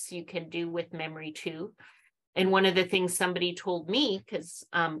tricks you can do with memory too. And one of the things somebody told me, because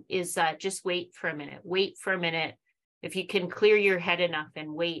is just wait for a minute. Wait for a minute. If you can clear your head enough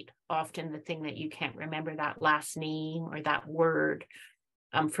and wait, often the thing that you can't remember, that last name or that word.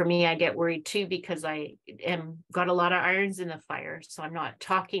 For me, I get worried too, because I got a lot of irons in the fire. So I'm not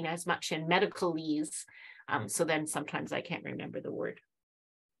talking as much in medicalese. So then sometimes I can't remember the word.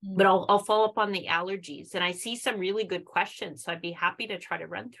 But I'll follow up on the allergies. And I see some really good questions. So I'd be happy to try to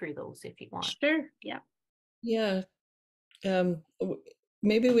run through those if you want. Sure. Yeah. Yeah.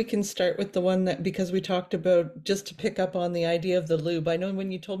 Maybe we can start with the one that, because we talked about, just to pick up on the idea of the lube. I know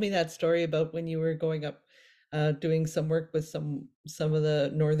when you told me that story about when you were going up, doing some work with some of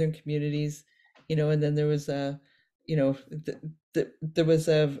the northern communities, and then there was a, there was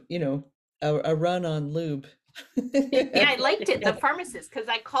a, a run on lube. Yeah, I liked it. The pharmacist, because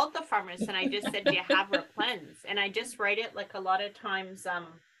I called the pharmacist and I just said, do you have Replens? And I just write it like a lot of times,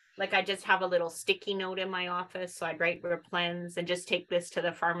 like I just have a little sticky note in my office. So I'd write Replens and just take this to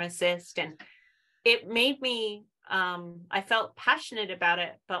the pharmacist. And it made me, I felt passionate about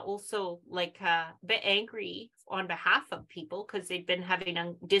it, but also like a bit angry on behalf of people because they'd been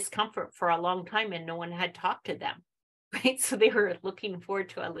having discomfort for a long time and no one had talked to them, right? So they were looking forward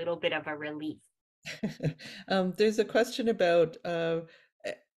to a little bit of a relief. There's a question about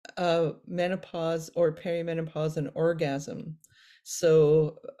menopause or perimenopause and orgasm.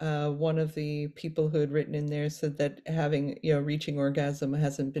 So one of the people who had written in there said that having, reaching orgasm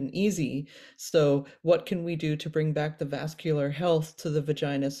hasn't been easy. So what can we do to bring back the vascular health to the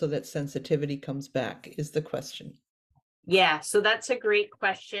vagina so that sensitivity comes back, is the question. Yeah, so that's a great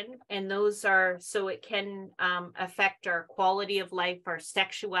question. And those are, so it can affect our quality of life, our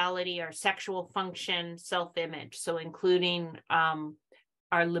sexuality, our sexual function, self-image. So including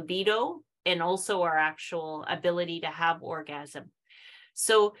our libido and also our actual ability to have orgasm.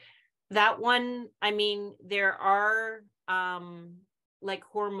 So that one, I mean, there are like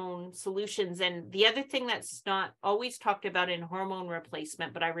hormone solutions. And the other thing that's not always talked about in hormone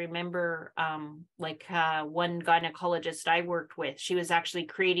replacement, but I remember one gynecologist I worked with, she was actually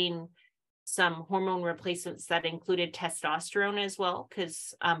creating some hormone replacements that included testosterone as well,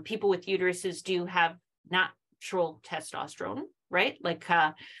 because people with uteruses do have natural testosterone, right?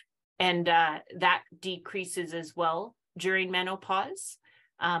 And that decreases as well during menopause.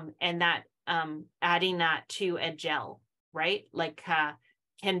 And that adding that to a gel, right,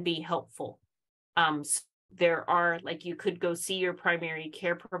 can be helpful. So there are, you could go see your primary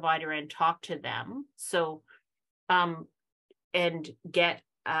care provider and talk to them. So and get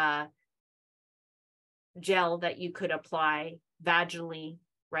gel that you could apply vaginally,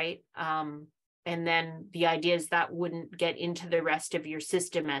 right? And then the idea is that wouldn't get into the rest of your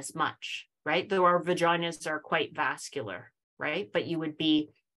system as much, right? Though our vaginas are quite vascular, right? But you would be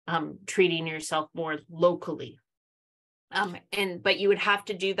treating yourself more locally. But you would have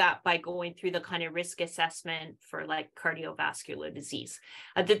to do that by going through the kind of risk assessment for cardiovascular disease.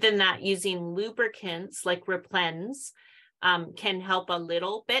 Other than that, using lubricants like Replens can help a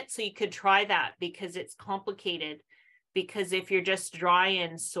little bit. So you could try that, because it's complicated. Because if you're just dry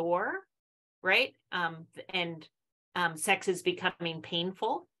and sore, right, and sex is becoming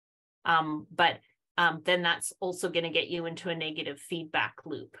painful, but then that's also going to get you into a negative feedback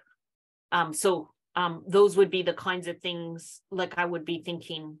loop. So those would be the kinds of things I would be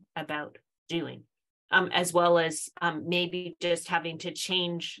thinking about doing, as well as maybe just having to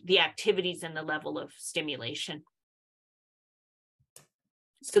change the activities and the level of stimulation.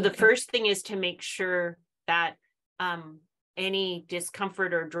 So the first thing is to make sure that any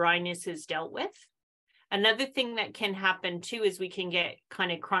discomfort or dryness is dealt with. Another thing that can happen too is we can get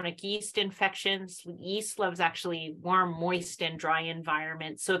kind of chronic yeast infections. Yeast loves actually warm, moist, and dry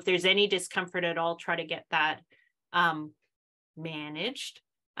environments. So if there's any discomfort at all, try to get that managed.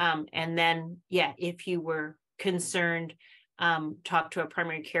 And then, if you were concerned, talk to a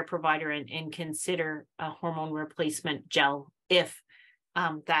primary care provider and consider a hormone replacement gel if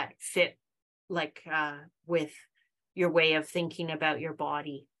that fit with your way of thinking about your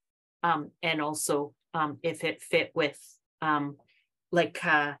body, and also if it fit with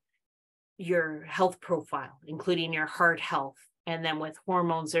your health profile, including your heart health. And then with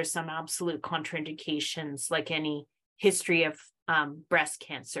hormones, there's some absolute contraindications, like any history of breast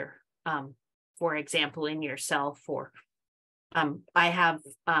cancer, for example, in yourself. Or I have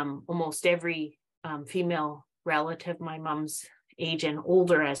almost every female relative my mom's age and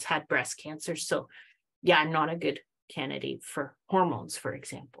older has had breast cancer. So I'm not a good candidate for hormones, for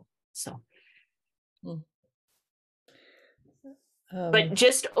example. So but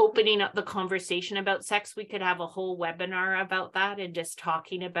just opening up the conversation about sex, we could have a whole webinar about that, and just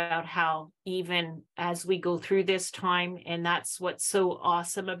talking about how even as we go through this time, and that's what's so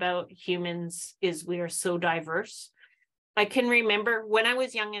awesome about humans, is we are so diverse. I can remember when I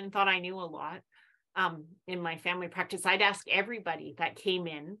was young and thought I knew a lot, in my family practice, I'd ask everybody that came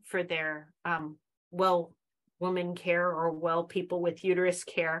in for their woman care or people with uterus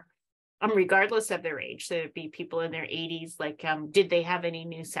care, regardless of their age. So it'd be people in their 80s, did they have any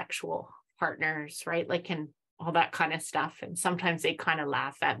new sexual partners, right? And all that kind of stuff. And sometimes they kind of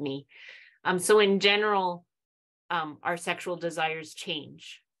laugh at me. So in general, our sexual desires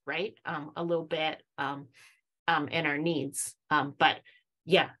change, right? A little bit, and our needs. But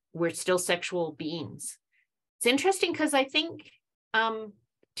we're still sexual beings. It's interesting because I think,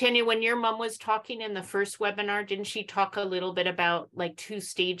 Tanya, when your mom was talking in the first webinar, didn't she talk a little bit about 2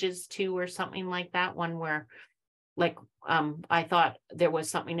 stages too, or something like that? One where I thought there was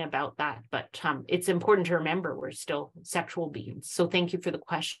something about that, but it's important to remember we're still sexual beings. So thank you for the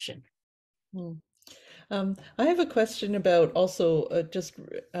question. I have a question about also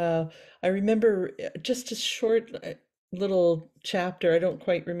I remember just a short little chapter, I don't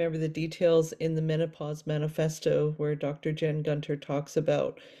quite remember the details, in the Menopause Manifesto, where Dr. Jen Gunter talks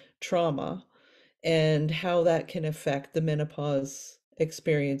about trauma and how that can affect the menopause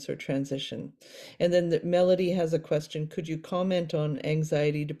experience or transition. And then Melody has a question: could you comment on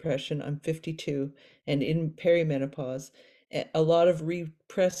anxiety, depression? I'm 52 and in perimenopause. A lot of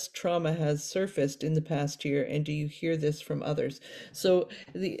repressed trauma has surfaced in the past year, and do you hear this from others? So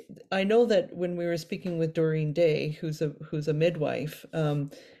I know that when we were speaking with Doreen Day, who's a midwife,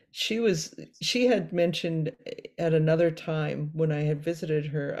 she had mentioned at another time when I had visited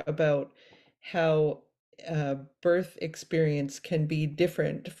her about how birth experience can be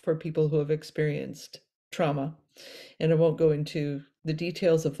different for people who have experienced trauma. And I won't go into the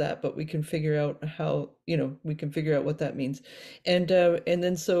details of that, but we can figure out we can figure out what that means. And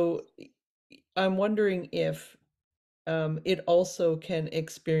then so I'm wondering if it also can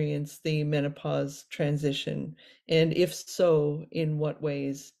experience the menopause transition? And if so, in what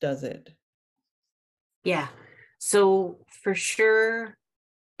ways does it? Yeah. So for sure,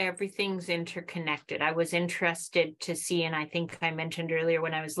 everything's interconnected. I was interested to see, and I think I mentioned earlier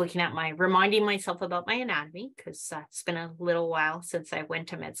when I was looking at reminding myself about my anatomy, because it's been a little while since I went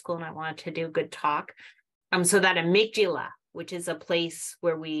to med school and I wanted to do a good talk. So that amygdala, which is a place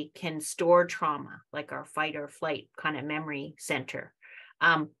where we can store trauma, like our fight or flight kind of memory center,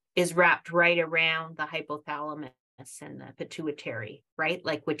 is wrapped right around the hypothalamus and the pituitary, right?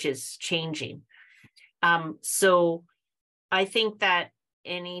 Like, which is changing. So I think that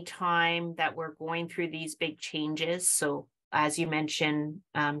any time that we're going through these big changes, so as you mentioned,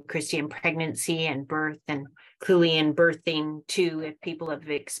 Christi, in pregnancy and birth, and clearly in birthing too, if people have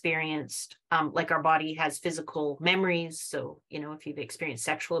experienced, like our body has physical memories. So, if you've experienced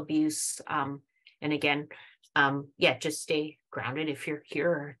sexual abuse, and again, just stay grounded if you're here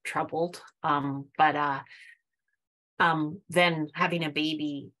or troubled. Then having a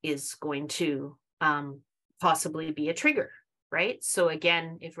baby is going to possibly be a trigger, right? So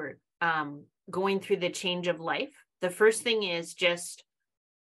again, if we're going through the change of life, the first thing is just,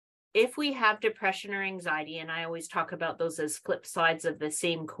 if we have depression or anxiety, and I always talk about those as flip sides of the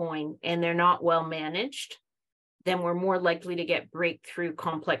same coin, and they're not well managed, then we're more likely to get breakthrough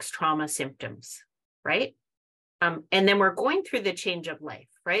complex trauma symptoms, right? And then we're going through the change of life,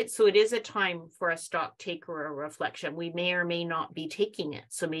 right? So it is a time for a stock take or a reflection. We may or may not be taking it.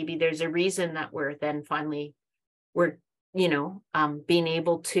 So maybe there's a reason that we're then finally, being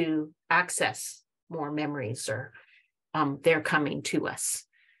able to access more memories, or they're coming to us.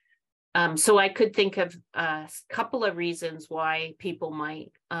 So I could think of a couple of reasons why people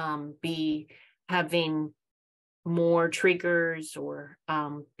might be having more triggers, or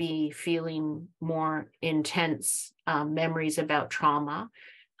be feeling more intense memories about trauma.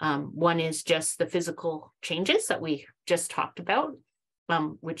 One is just the physical changes that we just talked about,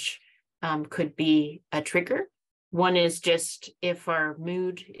 which could be a trigger. One is just if our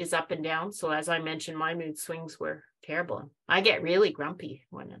mood is up and down. So as I mentioned, my mood swings were terrible. I get really grumpy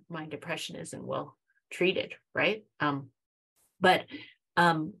when my depression isn't well treated, right? But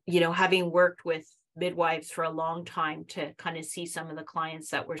having worked with midwives for a long time to kind of see some of the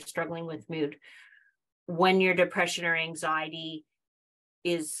clients that were struggling with mood, when your depression or anxiety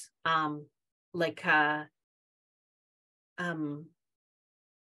is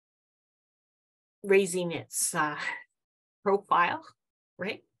raising its profile,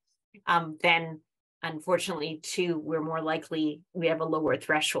 right? Then unfortunately too, we have a lower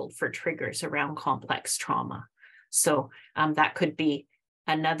threshold for triggers around complex trauma. So that could be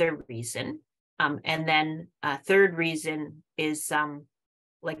another reason. And then a third reason is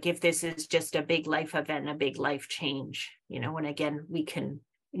if this is just a big life event, a big life change, and again, we can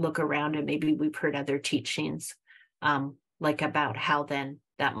look around and maybe we've heard other teachings about how then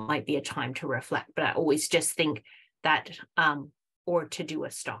that might be a time to reflect. But I always just think that, or to do a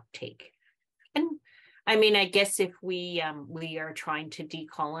stock take. And I mean, I guess if we are trying to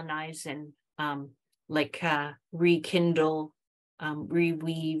decolonize and rekindle,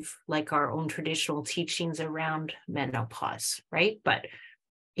 reweave our own traditional teachings around menopause, right? But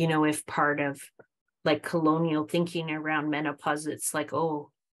if part of colonial thinking around menopause, it's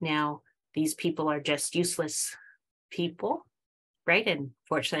now these people are just useless people, right? And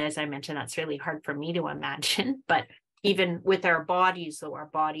fortunately, as I mentioned, that's really hard for me to imagine. But even with our bodies, though, our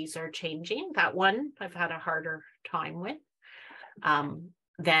bodies are changing. That one I've had a harder time with.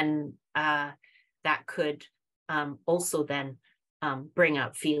 Then that could also then bring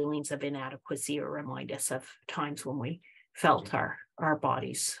up feelings of inadequacy, or remind us of times when we felt our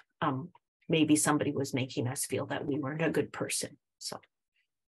bodies. Maybe somebody was making us feel that we weren't a good person. So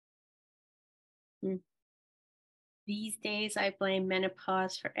these days, I blame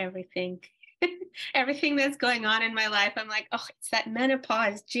menopause for everything. Everything that's going on in my life, I'm like, oh, it's that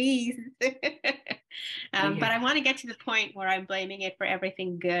menopause, geez. But I want to get to the point where I'm blaming it for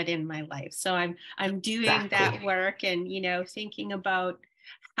everything good in my life. So I'm doing that work, and thinking about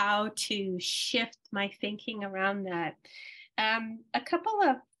how to shift my thinking around that. A couple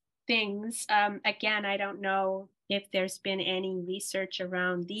of things. Again, I don't know if there's been any research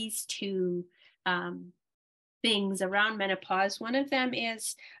around these two things around menopause. One of them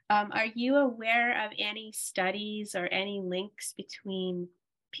is, are you aware of any studies or any links between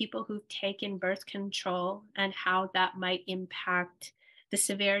people who've taken birth control and how that might impact the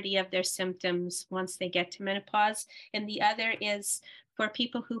severity of their symptoms once they get to menopause? And the other is for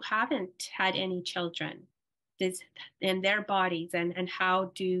people who haven't had any children, in their bodies, and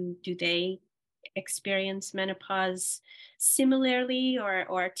how do they experience menopause similarly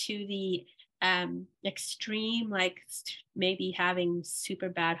or to the extreme, like maybe having super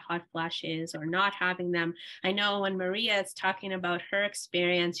bad hot flashes or not having them? I know when Maria is talking about her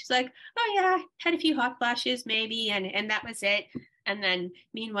experience, she's like, oh yeah, had a few hot flashes maybe, and that was it. And then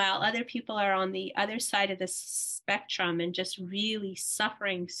meanwhile, other people are on the other side of the spectrum and just really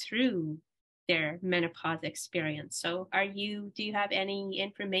suffering through their menopause experience. So do you have any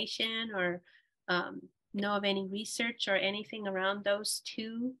information or know of any research or anything around those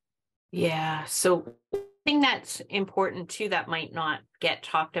two? Yeah. So thing that's important too that might not get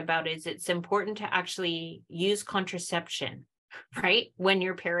talked about is it's important to actually use contraception, right? When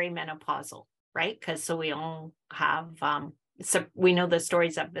you're perimenopausal, right? Because so we all have so we know the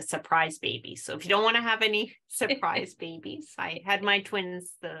stories of the surprise babies. So if you don't want to have any surprise babies, I had my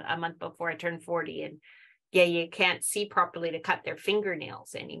twins a month before I turned 40, and yeah, you can't see properly to cut their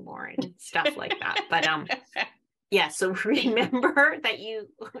fingernails anymore and stuff like that. But yeah, so remember that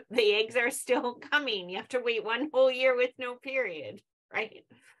the eggs are still coming. You have to wait one whole year with no period, right?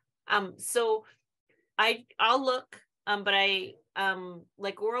 So I'll look, but I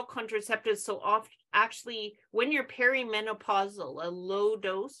like oral contraceptives. So often, actually, when you're perimenopausal, a low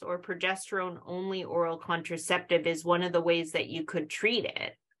dose or progesterone only oral contraceptive is one of the ways that you could treat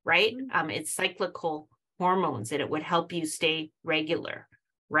it, right? It's cyclical hormones, and it would help you stay regular,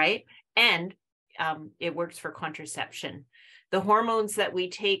 right? And it works for contraception. The hormones that we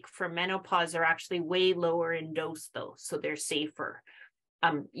take for menopause are actually way lower in dose, though, so they're safer.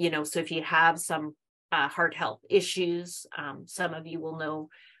 So if you have some heart health issues, some of you will know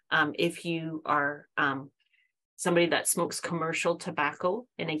if you are somebody that smokes commercial tobacco,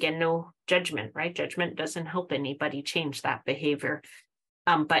 and again, no judgment, right? Judgment doesn't help anybody change that behavior.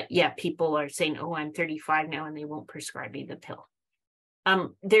 But yeah, people are saying, oh, I'm 35 now, and they won't prescribe me the pill.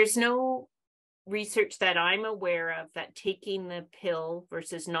 There's no research that I'm aware of that taking the pill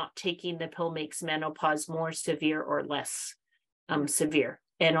versus not taking the pill makes menopause more severe or less severe.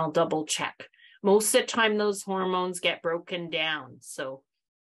 And I'll double check. Most of the time, those hormones get broken down. So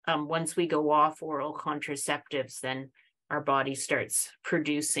once we go off oral contraceptives, then our body starts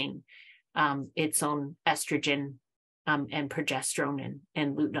producing its own estrogen and progesterone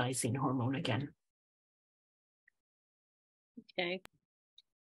and luteinizing hormone again. Okay.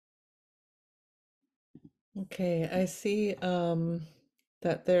 Okay, I see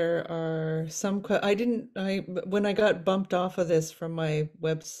that there are some when I got bumped off of this from my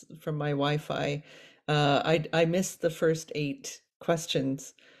Wi-Fi, I missed the first 8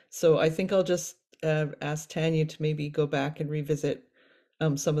 questions. So I think I'll just ask Tanya to maybe go back and revisit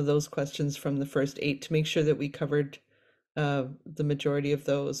some of those questions from the first 8 to make sure that we covered the majority of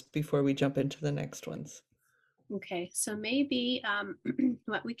those before we jump into the next ones. Okay, so maybe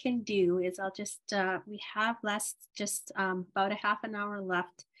what we can do is I'll just, we have just about a half an hour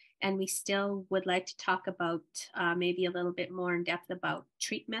left, and we still would like to talk about maybe a little bit more in depth about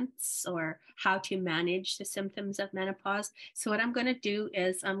treatments or how to manage the symptoms of menopause. So what I'm going to do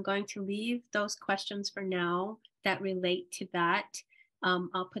is I'm going to leave those questions for now that relate to that.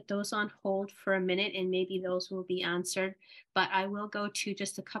 I'll put those on hold for a minute, and maybe those will be answered. But I will go to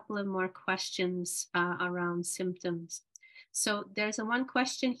just a couple of more questions around symptoms. So there's one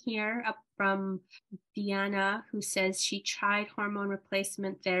question here up from Deanna, who says she tried hormone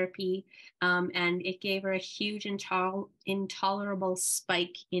replacement therapy and it gave her a huge intolerable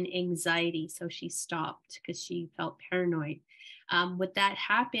spike in anxiety. So she stopped because she felt paranoid. Would that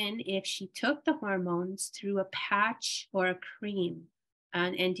happen if she took the hormones through a patch or a cream?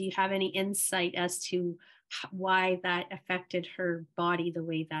 And do you have any insight as to why that affected her body the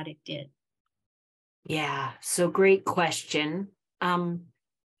way that it did? Yeah, so great question.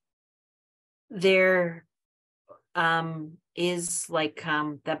 There is like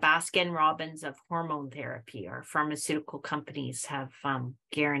the Baskin Robbins of hormone therapy. Our pharmaceutical companies have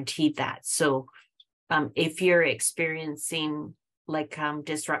guaranteed that. So if you're experiencing like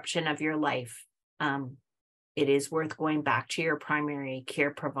disruption of your life, it is worth going back to your primary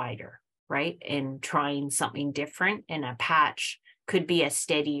care provider, right? And trying something different. And a patch could be a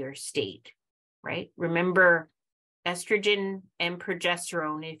steadier state, right? Remember, estrogen and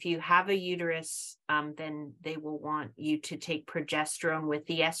progesterone, if you have a uterus, then they will want you to take progesterone with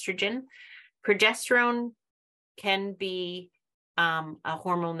the estrogen. Progesterone can be a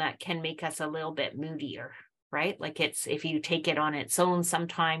hormone that can make us a little bit moodier, right? Like if you take it on its own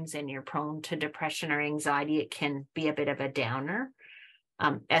sometimes and you're prone to depression or anxiety, it can be a bit of a downer.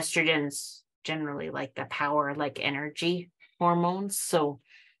 Estrogen's generally like the power, like energy hormones. So,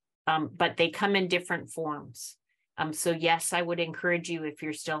 but they come in different forms. So yes, I would encourage you if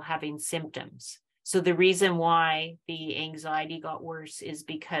you're still having symptoms. So the reason why the anxiety got worse is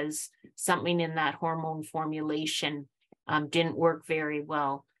because something in that hormone formulation didn't work very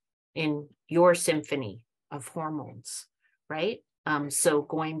well in your symphony of hormones, right? So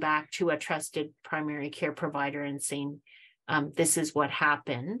going back to a trusted primary care provider and saying, this is what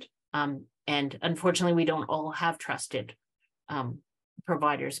happened. And unfortunately, we don't all have trusted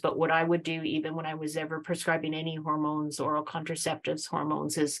providers. But what I would do, even when I was ever prescribing any hormones, oral contraceptives,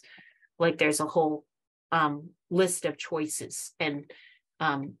 hormones, is like there's a whole list of choices. And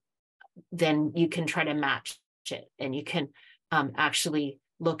then you can try to match it. And you can actually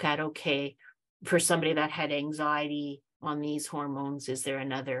look at, okay, for somebody that had anxiety on these hormones, is there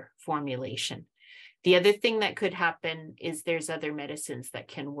another formulation? The other thing that could happen is there's other medicines that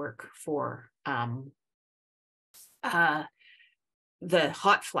can work for the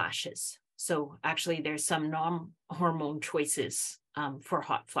hot flashes. So actually there's some non-hormone choices for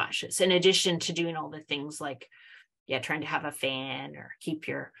hot flashes, in addition to doing all the things like, trying to have a fan or keep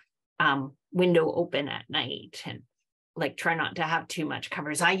your window open at night, and like try not to have too much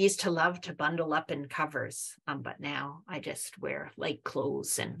covers. I used to love to bundle up in covers, but now I just wear light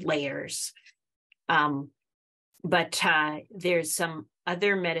clothes and layers. But there's some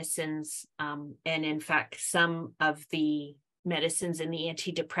other medicines, and in fact, some of the medicines in the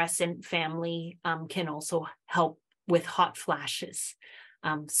antidepressant family can also help with hot flashes.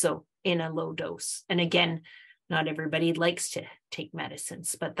 So in a low dose. And again, not everybody likes to take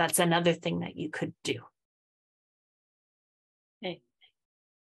medicines, but that's another thing that you could do. Okay.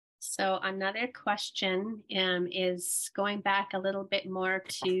 So another question is going back a little bit more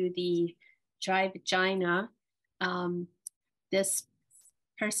to the dry vagina. This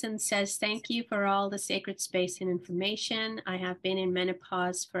person says, thank you for all the sacred space and information. I have been in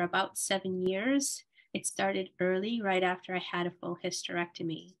menopause for about 7 years. It started early, right after I had a full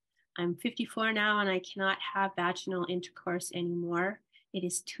hysterectomy. I'm 54 now and I cannot have vaginal intercourse anymore. It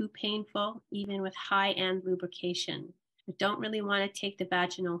is too painful, even with high-end lubrication. I don't really want to take the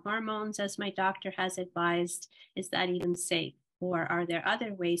vaginal hormones as my doctor has advised. Is that even safe? Or are there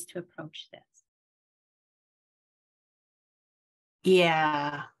other ways to approach this?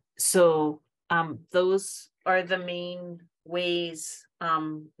 Yeah, so those are the main ways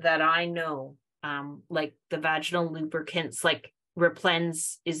that I know, like the vaginal lubricants, like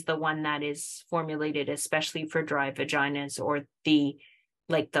Replens is the one that is formulated especially for dry vaginas, or the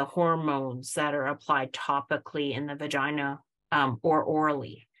hormones that are applied topically in the vagina or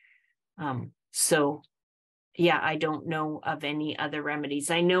orally. So yeah, I don't know of any other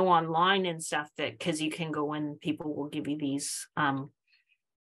remedies. I know online and stuff that, because you can go in, people will give you these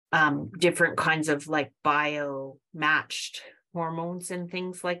different kinds of like bio matched hormones and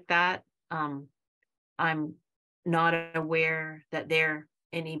things like that. I'm not aware that they're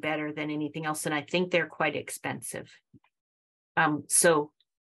any better than anything else, and I think they're quite expensive. So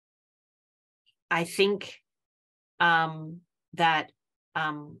I think that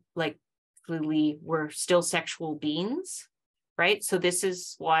like clearly we're still sexual beings, right? So this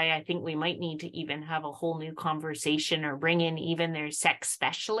is why I think we might need to even have a whole new conversation, or bring in even their sex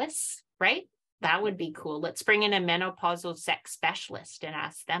specialists, right? That would be cool. Let's bring in a menopausal sex specialist and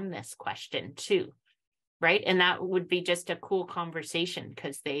ask them this question too, right? And that would be just a cool conversation,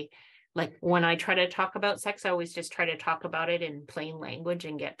 because they, like, when I try to talk about sex, I always just try to talk about it in plain language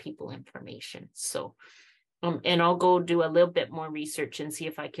and get people information. So and I'll go do a little bit more research and see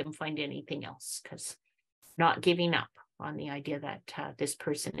if I can find anything else, because not giving up on the idea that this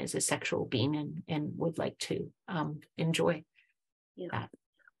person is a sexual being and would like to enjoy that.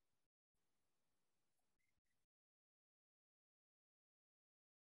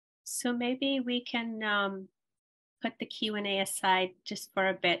 So maybe we can put the Q&A aside just for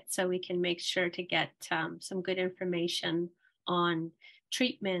a bit, so we can make sure to get some good information on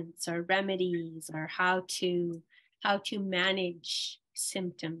treatments or remedies, or how to manage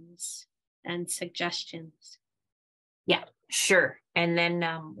symptoms and suggestions. Yeah, sure. And then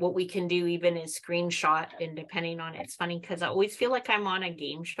what we can do even is screenshot, and depending on, it's funny because I always feel like I'm on a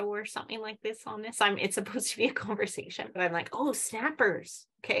game show or something like this on this. It's supposed to be a conversation, but I'm like, oh, snappers.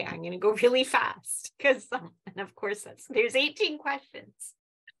 Okay, I'm going to go really fast, because and of course there's 18 questions.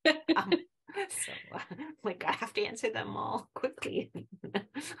 So like I have to answer them all quickly.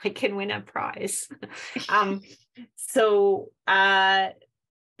 I can win a prize. So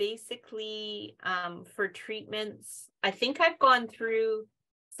basically for treatments, I think I've gone through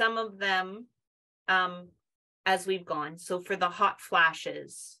some of them as we've gone. So for the hot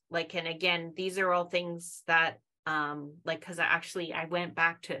flashes, like, and again, these are all things that like, because I went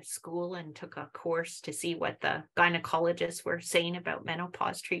back to school and took a course to see what the gynecologists were saying about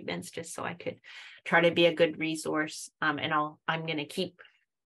menopause treatments, just so I could try to be a good resource. And I'm going to keep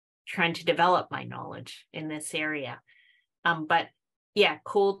trying to develop my knowledge in this area. But yeah,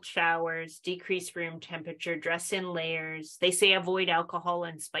 cold showers, decrease room temperature, dress in layers. They say avoid alcohol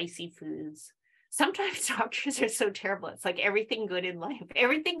and spicy foods. Sometimes doctors are so terrible. It's like everything good in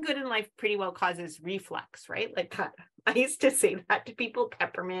life pretty well causes reflux, right? Like I used to say that to people,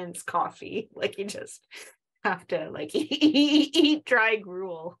 peppermints, coffee, like you just have to like eat dry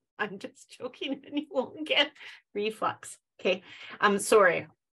gruel. I'm just joking and you won't get reflux. Okay. I'm sorry.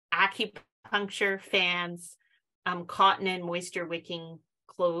 Acupuncture, fans, cotton and moisture wicking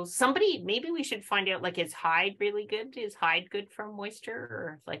clothes. Maybe we should find out, like, is hide really good? Is hide good from moisture?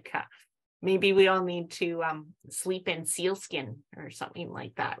 Or like, maybe we all need to sleep in sealskin or something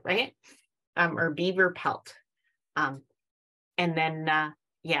like that, right? Or beaver pelt. And then,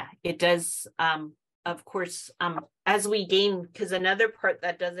 yeah, it does, of course, as we gain, because another part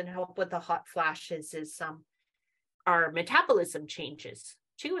that doesn't help with the hot flashes is our metabolism changes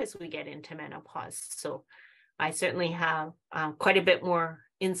too as we get into menopause. So I certainly have quite a bit more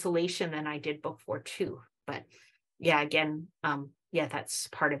insulation than I did before too. But yeah, again, yeah, that's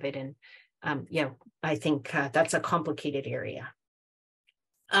part of it. And yeah, I think that's a complicated area.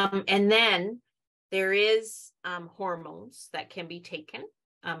 And then there is hormones that can be taken.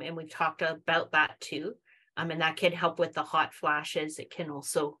 And we've talked about that too. And that can help with the hot flashes. It can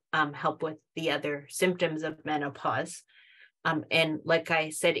also help with the other symptoms of menopause. And like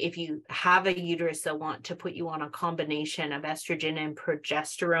I said, if you have a uterus, they'll want to put you on a combination of estrogen and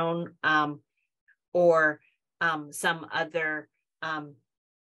progesterone, or some other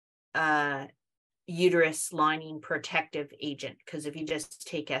uterus lining protective agent. Because if you just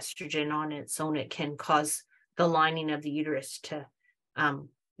take estrogen on its own, it can cause the lining of the uterus to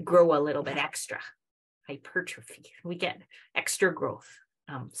grow a little bit extra, hypertrophy. We get extra growth.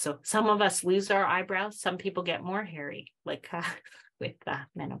 So some of us lose our eyebrows. Some people get more hairy, like with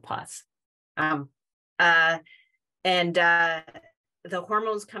menopause. And the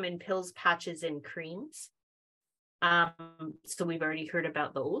hormones come in pills, patches, and creams. So we've already heard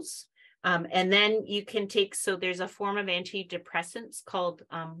about those. And then you can take, so there's a form of antidepressants called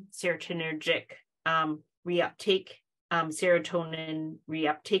serotonergic reuptake, serotonin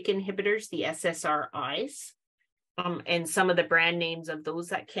reuptake inhibitors, the SSRIs. And some of the brand names of those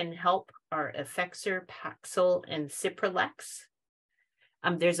that can help are Effexor, Paxil, and Cipralex.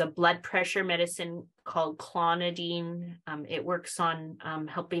 There's a blood pressure medicine called clonidine. It works on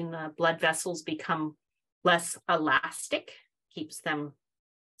helping the blood vessels become less elastic, keeps them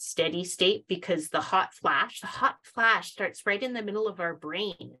steady state, because the hot flash starts right in the middle of our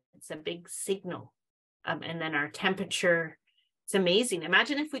brain. It's a big signal. And then our temperature, it's amazing.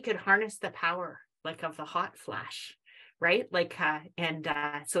 Imagine if we could harness the power like of the hot flash, right? Like,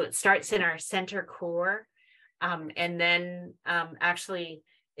 so it starts in our center core. And then actually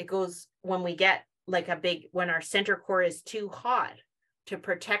it goes when we get like when our center core is too hot to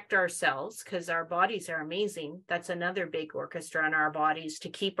protect ourselves, because our bodies are amazing. That's another big orchestra in our bodies to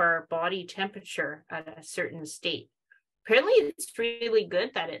keep our body temperature at a certain state. Apparently it's really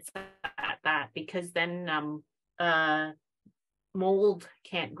good that it's at that, because then mold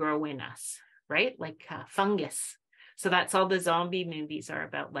can't grow in us, right? Like fungus. So that's all the zombie movies are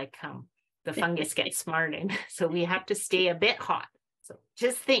about, like the fungus gets smart, and so we have to stay a bit hot. So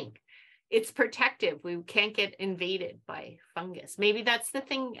just think, it's protective. We can't get invaded by fungus. Maybe that's the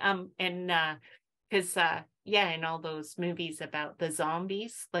thing. And because yeah, in all those movies about the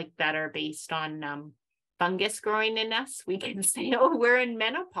zombies, like that are based on fungus growing in us, we can say, oh, we're in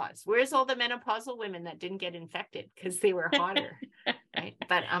menopause. Where's all the menopausal women that didn't get infected because they were hotter? Right.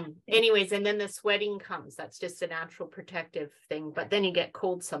 But anyways, and then the sweating comes. That's just a natural protective thing. But then you get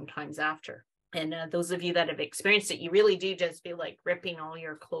cold sometimes after. And those of you that have experienced it, you really do just feel like ripping all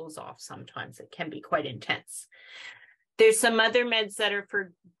your clothes off sometimes. It can be quite intense. There's some other meds that are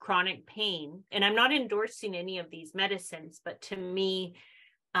for chronic pain. And I'm not endorsing any of these medicines, but to me,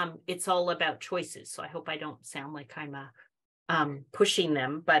 it's all about choices. So I hope I don't sound like I'm pushing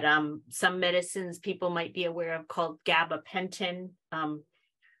them. But some medicines people might be aware of called gabapentin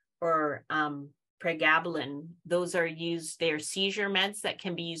or pregabalin. Those are used, they're seizure meds that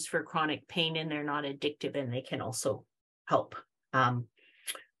can be used for chronic pain, and they're not addictive, and they can also help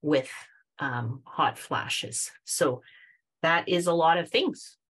with hot flashes. So that is a lot of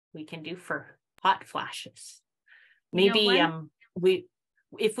things we can do for hot flashes. Maybe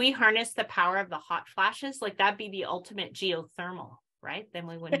if we harness the power of the hot flashes, like that'd be the ultimate geothermal, right? Then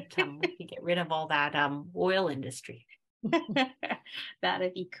we wouldn't, we could get rid of all that oil industry.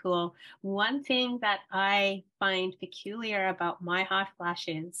 That'd be cool. One thing that I find peculiar about my hot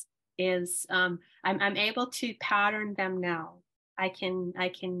flashes is I'm able to pattern them now. I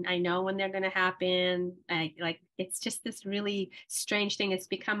know when they're going to happen. It's just this really strange thing. It's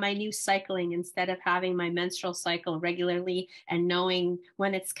become my new cycling. Instead of having my menstrual cycle regularly and knowing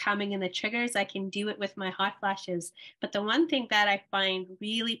when it's coming and the triggers, I can do it with my hot flashes. But the one thing that I find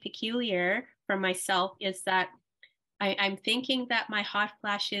really peculiar for myself is that I'm thinking that my hot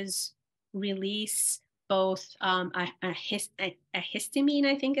flashes release both a histamine,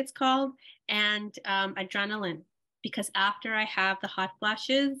 I think it's called, and adrenaline. Because after I have the hot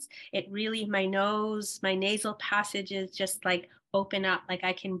flashes, it really, my nose, my nasal passages just like open up, like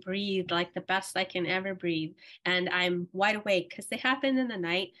I can breathe like the best I can ever breathe. And I'm wide awake because they happen in the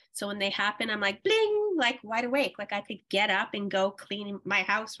night. So when they happen, I'm like bling, like wide awake, like I could get up and go clean my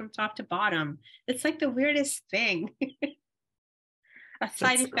house from top to bottom. It's like the weirdest thing. A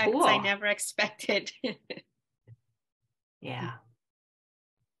side It's effect cool. I never expected. Yeah.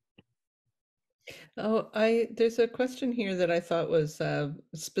 Oh, there's a question here that I thought was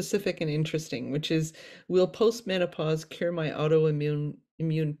specific and interesting, which is, will postmenopause cure my autoimmune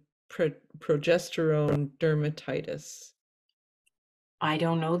progesterone dermatitis? I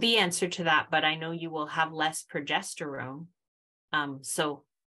don't know the answer to that, but I know you will have less progesterone. Yeah,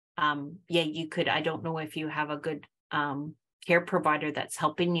 you could. I don't know if you have a good care provider that's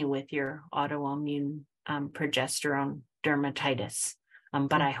helping you with your autoimmune progesterone dermatitis,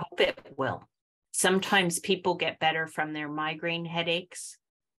 but I hope it will. Sometimes people get better from their migraine headaches,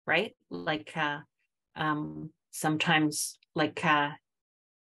 right? Like sometimes like I've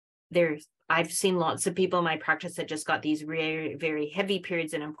seen lots of people in my practice that just got these very, very heavy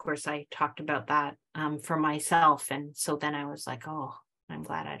periods. And of course, I talked about that for myself. And so then I was like, oh, I'm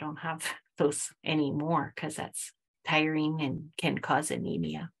glad I don't have those anymore, because that's tiring and can cause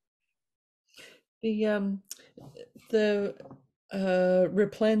anemia. The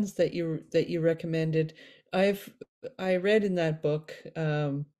Replens that you recommended, I read in that book,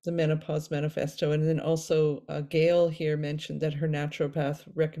 the Menopause Manifesto, and then also Gail here mentioned that her naturopath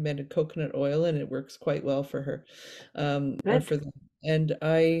recommended coconut oil, and it works quite well for her, or for them. And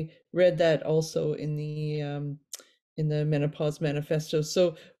I read that also in the Menopause Manifesto.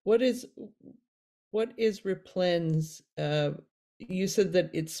 So what is Replens? You said that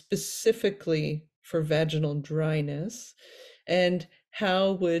it's specifically for vaginal dryness, and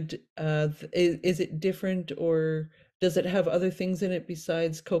how would is it different, or does it have other things in it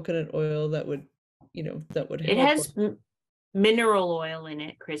besides coconut oil that would help? It has mineral oil in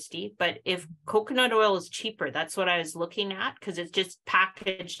it, Christy, but if coconut oil is cheaper, that's what I was looking at, because it's just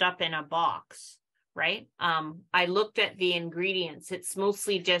packaged up in a box, right? I looked at the ingredients. It's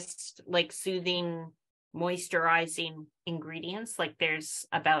mostly just like soothing, moisturizing ingredients. Like there's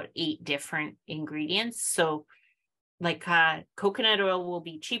about 8 different ingredients. So like coconut oil will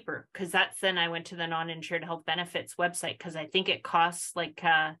be cheaper, because then I went to the non-insured health benefits website, because I think it costs like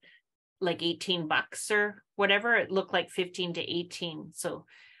 $18 or whatever. It looked like 15 to 18. So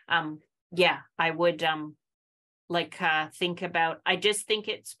yeah, I would think about, I just think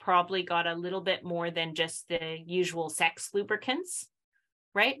it's probably got a little bit more than just the usual sex lubricants,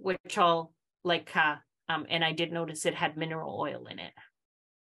 right? Which I'll and I did notice it had mineral oil in it.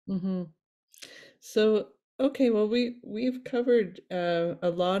 Mm-hmm. So okay, well we've covered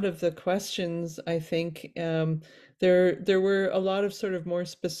a lot of the questions, I think. There were a lot of sort of more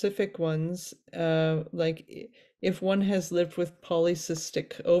specific ones, like if one has lived with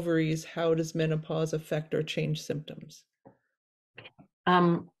polycystic ovaries, how does menopause affect or change symptoms?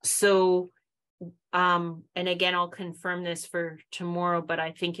 And again, I'll confirm this for tomorrow, but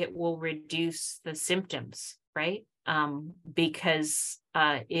I think it will reduce the symptoms, right? Because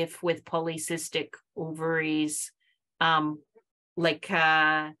if with polycystic ovaries, one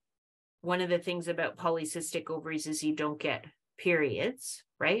of the things about polycystic ovaries is you don't get periods,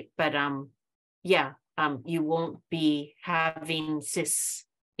 right? But you won't be having cysts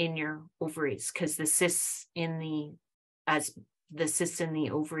in your ovaries, because the cysts in the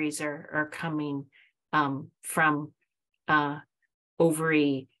ovaries are coming from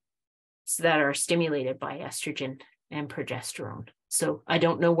ovaries that are stimulated by estrogen and progesterone. So I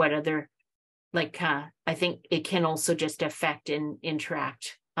don't know what other, I think it can also just affect and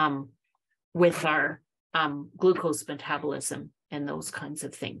interact with our glucose metabolism and those kinds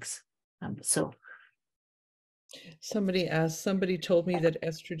of things. Somebody told me that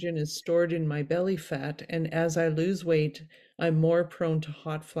estrogen is stored in my belly fat, and as I lose weight, I'm more prone to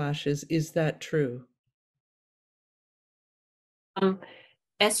hot flashes. Is that true?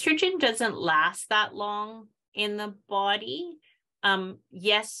 Estrogen doesn't last that long in the body.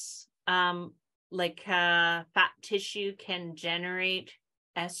 Yes, fat tissue can generate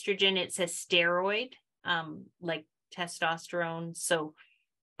estrogen. It's a steroid, like testosterone. So,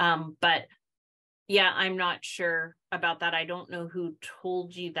 but yeah, I'm not sure about that. I don't know who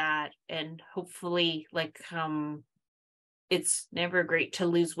told you that. And hopefully, it's never great to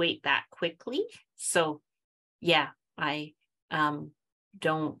lose weight that quickly. So yeah, I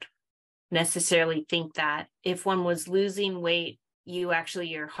don't necessarily think that if one was losing weight,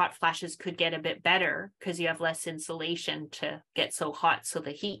 your hot flashes could get a bit better because you have less insulation to get so hot so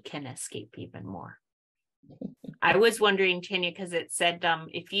the heat can escape even more. I was wondering, Tanya, because it said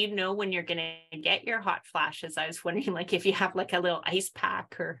if you know when you're going to get your hot flashes, I was wondering if you have a little ice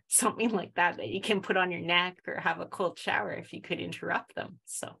pack or something like that you can put on your neck or have a cold shower if you could interrupt them.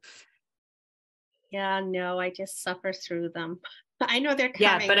 So yeah, no, I just suffer through them. I know they're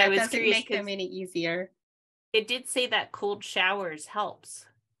coming. Yeah, but I was doesn't curious make them any easier. It did say that cold showers helps,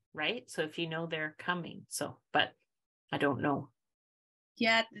 right? So if you know they're coming, but I don't know.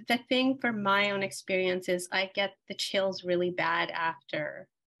 Yeah, the thing from my own experience is I get the chills really bad after.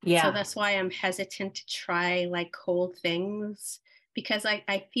 Yeah. So that's why I'm hesitant to try cold things, because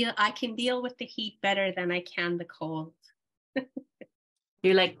I feel I can deal with the heat better than I can the cold.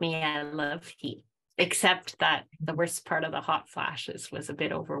 You're like me, I love heat, except that the worst part of the hot flashes was a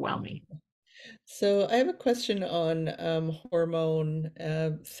bit overwhelming. So I have a question on hormone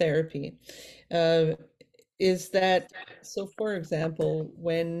therapy. Is that, so for example,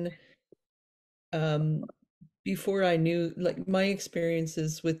 when before I knew, my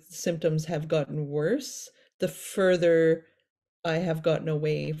experiences with symptoms have gotten worse the further I have gotten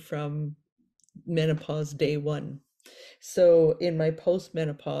away from menopause day one. So in my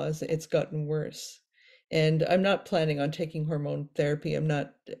post-menopause, it's gotten worse. And I'm not planning on taking hormone therapy. I'm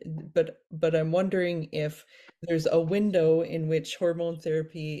not, but I'm wondering if there's a window in which hormone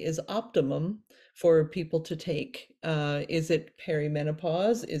therapy is optimum for people to take. Is it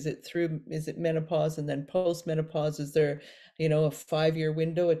perimenopause? Is it menopause and then post-menopause? Is there, a 5-year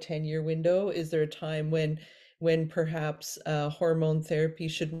window, a 10-year window? Is there a time when perhaps hormone therapy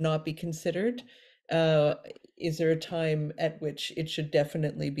should not be considered? Is there a time at which it should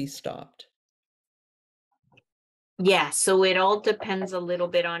definitely be stopped? Yeah, so it all depends a little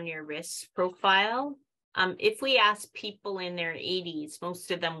bit on your risk profile. If we ask people in their 80s, most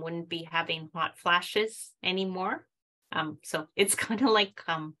of them wouldn't be having hot flashes anymore. So it's kind of I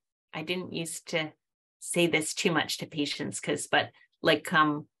didn't used to say this too much to patients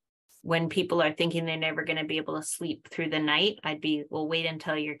when people are thinking they're never going to be able to sleep through the night, I'd be, well, wait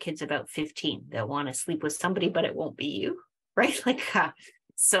until your kid's about 15. They'll want to sleep with somebody, but it won't be you, right?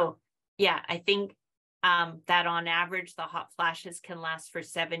 So yeah, I think that on average, the hot flashes can last for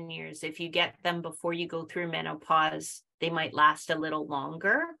 7 years. If you get them before you go through menopause, they might last a little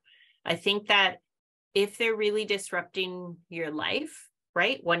longer. I think that if they're really disrupting your life,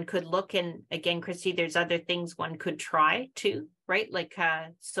 right, one could look, and again, Christy, there's other things one could try too, right?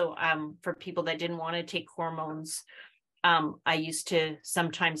 For people that didn't want to take hormones, I used to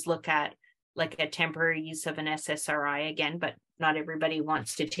sometimes look at a temporary use of an SSRI again, but not everybody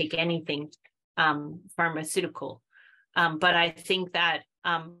wants to take anything pharmaceutical. But I think that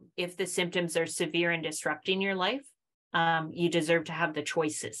if the symptoms are severe and disrupting your life, you deserve to have the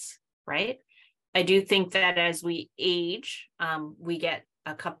choices, right? I do think that as we age, we get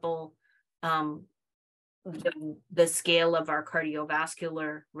a couple, the scale of our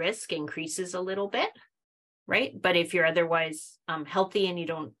cardiovascular risk increases a little bit, right? But if you're otherwise healthy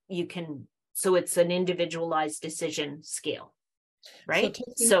and so it's an individualized decision scale, right?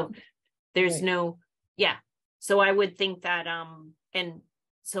 So there's right. No, yeah. So I would think that, and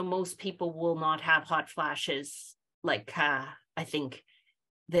so most people will not have hot flashes. I think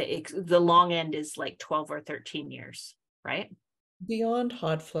the long end is 12 or 13 years, right? Beyond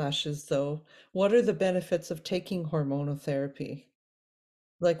hot flashes, though, what are the benefits of taking hormonal therapy?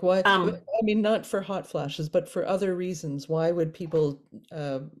 Why, not for hot flashes, but for other reasons. Why would people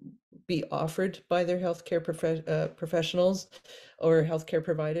be offered by their healthcare professionals or healthcare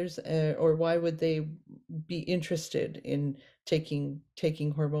providers, or why would they be interested in taking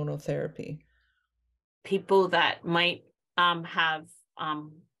hormonal therapy? People that might have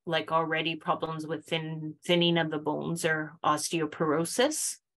already problems with thinning of the bones or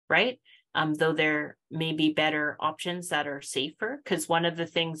osteoporosis, right? Though there may be better options that are safer, because one of the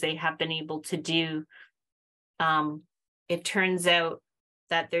things they have been able to do, it turns out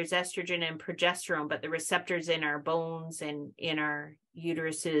that there's estrogen and progesterone, but the receptors in our bones and in our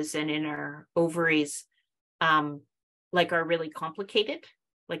uteruses and in our ovaries like are really complicated.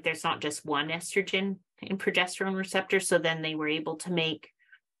 Like there's not just one estrogen and progesterone receptor. So then they were able to make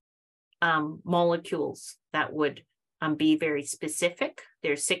molecules that would be very specific.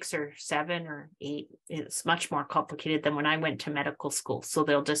 There's 6 or 7 or 8. It's much more complicated than when I went to medical school. So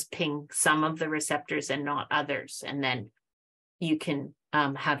they'll just ping some of the receptors and not others. And then you can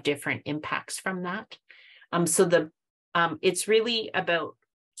have different impacts from that. So it's really about,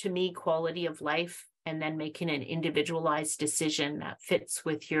 to me, quality of life, and then making an individualized decision that fits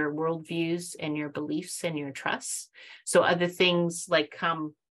with your worldviews and your beliefs and your trusts. So other things like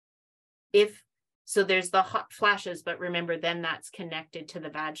so there's the hot flashes, but remember, then that's connected to the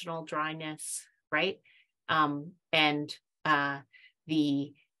vaginal dryness, right? And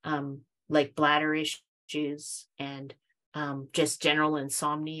the like bladder issues and just general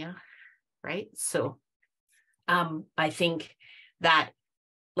insomnia, right? So I think that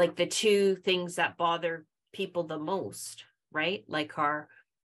like the 2 things that bother people the most, right? Like are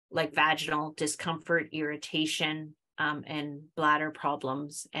like vaginal discomfort, irritation, and bladder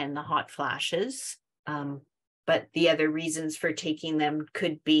problems and the hot flashes. But the other reasons for taking them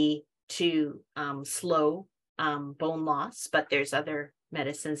could be to slow bone loss, but there's other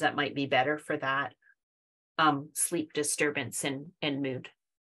medicines that might be better for that, sleep disturbance and mood.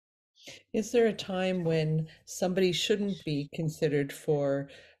 Is there a time when somebody shouldn't be considered for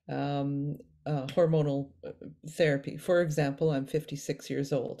hormonal therapy? For example, I'm 56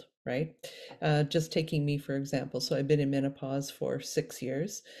 years old, right? Just taking me for example. So I've been in menopause for 6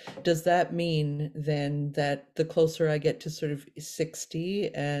 years. Does that mean then that the closer I get to sort of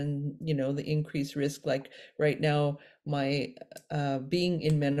 60 and, the increased risk, like right now, my being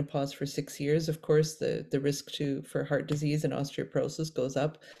in menopause for 6 years, of course, the risk for heart disease and osteoporosis goes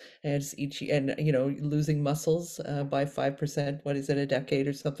up as losing muscles by 5%, what is it, a decade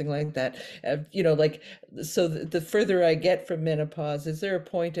or something like that. So the further I get from menopause, is there a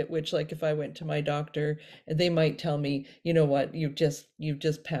point at which, like, if I went to my doctor, they might tell me, you know what, you've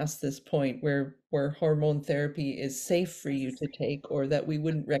just passed this point where hormone therapy is safe for you to take, or that we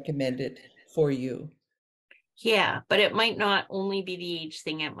wouldn't recommend it for you? Yeah, but it might not only be the age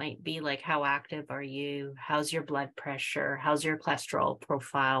thing. It might be like, how active are you? How's your blood pressure? How's your cholesterol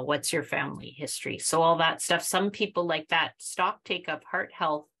profile? What's your family history? So all that stuff. Some people like that stock take up heart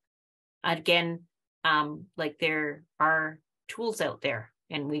health. Again, like there are tools out there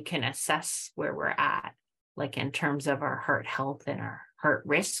and we can assess where we're at, like in terms of our heart health and our heart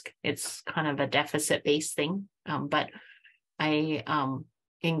risk. It's kind of a deficit-based thing. But I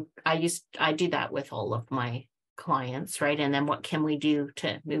do that with all of my clients, right? And then what can we do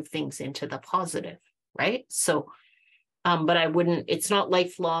to move things into the positive, right? So, but it's not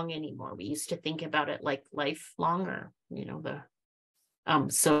lifelong anymore. We used to think about it like lifelong, or,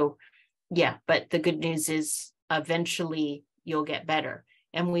 so yeah, but the good news is eventually you'll get better.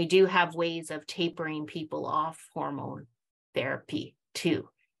 And we do have ways of tapering people off hormone therapy too.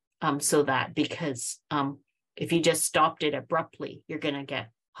 So that, because if you just stopped it abruptly, you're going to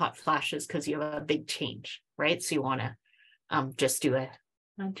get hot flashes because you have a big change, right? So you want to just do a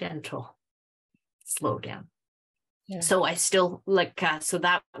gentle slow down. Yeah. So I still like, so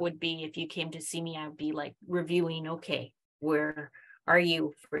that would be, if you came to see me, I would be like reviewing, okay, where are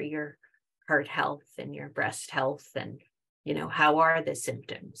you for your heart health and your breast health? And, how are the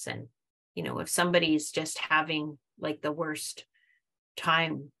symptoms? And, if somebody's just having like the worst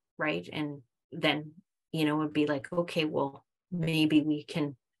time, right? And then, it'd be like, okay, well, maybe we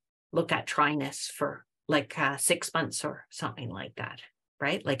can look at trying this for like 6 months or something like that,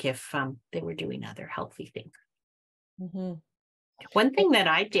 right? Like if they were doing other healthy things. Mm-hmm. One thing that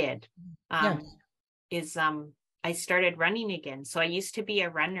I did is I started running again. So I used to be a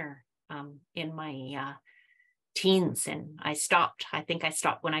runner in my teens, and I stopped. I think I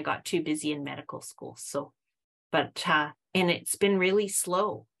stopped when I got too busy in medical school. So, but and it's been really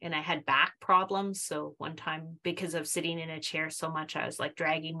slow, and I had back problems. So one time, because of sitting in a chair so much, I was like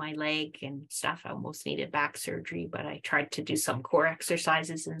dragging my leg and stuff. I almost needed back surgery, but I tried to do some core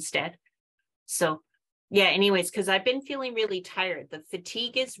exercises instead. So yeah, anyways, because I've been feeling really tired. The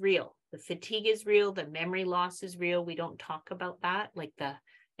fatigue is real. The memory loss is real. We don't talk about that.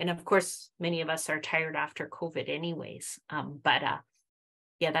 And of course, many of us are tired after COVID anyways. But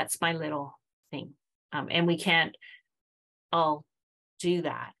yeah, that's my little thing. And we can't all do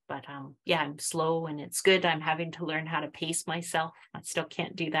that. But yeah, I'm slow and it's good. I'm having to learn how to pace myself. I still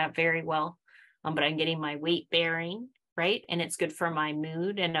can't do that very well. But I'm getting my weight bearing, right? And it's good for my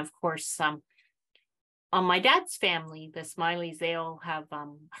mood. And of course, on my dad's family, the Smylies, they all have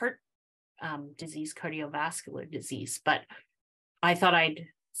heart disease, cardiovascular disease. But I thought I'd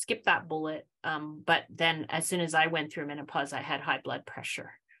skip that bullet. But then as soon as I went through menopause, I had high blood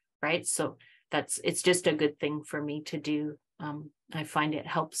pressure, right? So it's just a good thing for me to do. I find it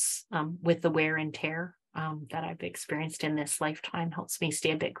helps with the wear and tear that I've experienced in this lifetime, helps me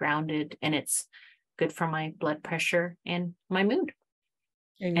stay a bit grounded, and it's good for my blood pressure and my mood.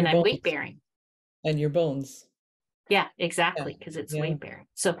 And I'm weight bearing. And your bones. Yeah, exactly, because it's weight bearing.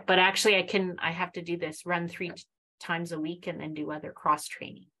 So, but actually I have to do this, run 3 times a week and then do other cross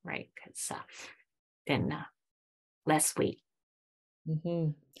training, right? Because then less weight.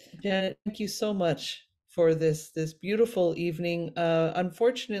 Janet, thank you so much for this beautiful evening.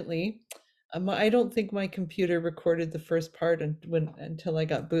 Unfortunately, I don't think my computer recorded the first part until I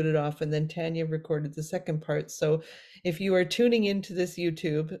got booted off, and then Tanya recorded the second part. So if you are tuning into this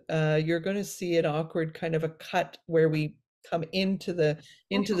YouTube, you're going to see an awkward kind of a cut where we come into the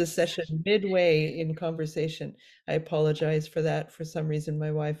session midway in conversation. I apologize for that. For some reason, my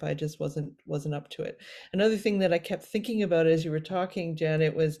Wi-Fi just wasn't up to it. Another thing that I kept thinking about as you were talking,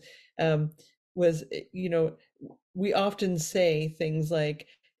 Janet, was we often say things like,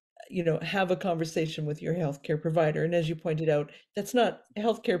 have a conversation with your healthcare provider. And as you pointed out, that's not,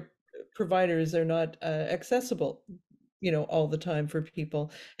 healthcare providers are not accessible, all the time for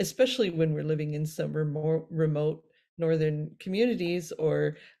people, especially when we're living in some remote northern communities,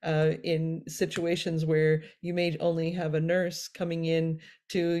 or in situations where you may only have a nurse coming in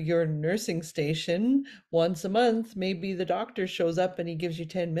to your nursing station once a month. Maybe the doctor shows up and he gives you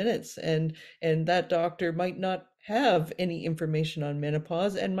 10 minutes, and that doctor might not have any information on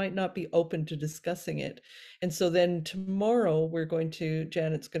menopause and might not be open to discussing it. And so then tomorrow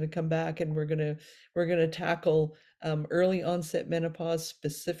Janet's going to come back, and we're going to tackle early onset menopause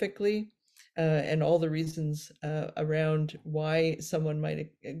specifically, and all the reasons around why someone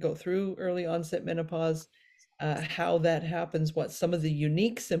might go through early onset menopause, how that happens, what some of the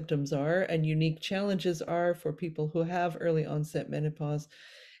unique symptoms are and unique challenges are for people who have early onset menopause.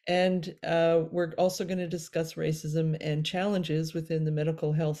 And we're also going to discuss racism and challenges within the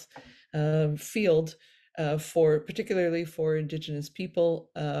medical health field, particularly for Indigenous people,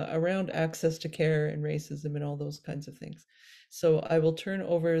 around access to care and racism and all those kinds of things. So I will turn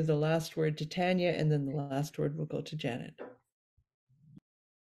over the last word to Tanya, and then the last word will go to Janet.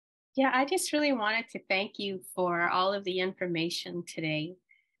 Yeah, I just really wanted to thank you for all of the information today.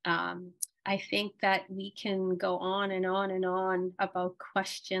 I think that we can go on and on and on about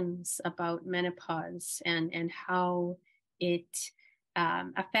questions about menopause and how it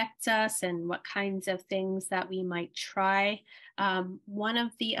affects us and what kinds of things that we might try. One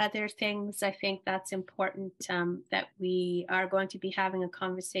of the other things I think that's important, that we are going to be having a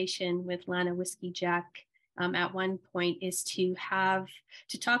conversation with Lana Whiskey Jack at one point, is to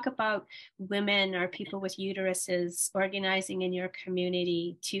talk about women or people with uteruses organizing in your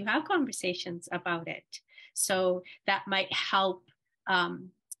community to have conversations about it. So that might help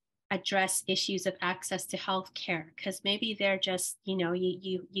address issues of access to healthcare, because maybe they're just,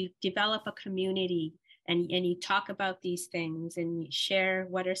 you develop a community and you talk about these things and you share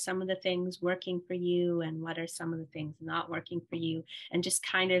what are some of the things working for you and what are some of the things not working for you, and just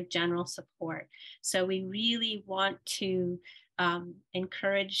kind of general support. So we really want to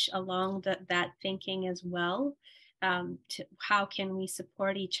encourage along that thinking as well. To how can we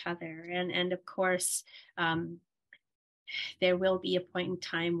support each other? And of course, there will be a point in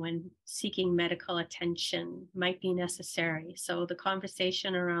time when seeking medical attention might be necessary. So the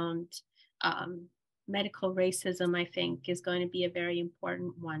conversation around medical racism, I think, is going to be a very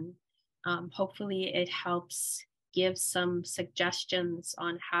important one. Hopefully it helps give some suggestions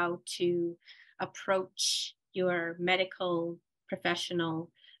on how to approach your medical professional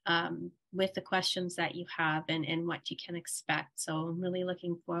with the questions that you have and what you can expect. So I'm really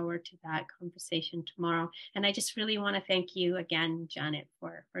looking forward to that conversation tomorrow. And I just really want to thank you again, Janet,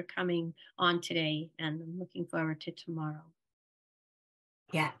 for coming on today, and I'm looking forward to tomorrow.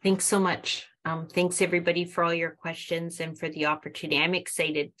 Yeah, thanks so much. Thanks everybody for all your questions and for the opportunity. I'm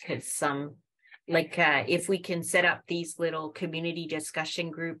excited because if we can set up these little community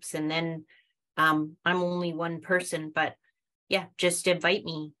discussion groups, and then I'm only one person, but yeah, just invite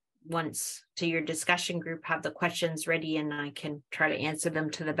me once to your discussion group, have the questions ready, and I can try to answer them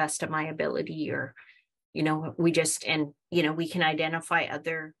to the best of my ability. Or, we can identify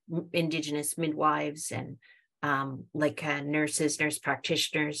other Indigenous midwives and nurses, nurse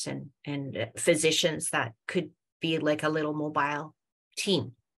practitioners, and physicians that could be like a little mobile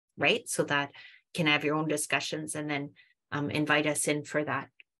team, right? So that can have your own discussions, and then invite us in for that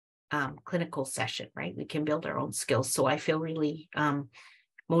clinical session, right? We can build our own skills. So I feel really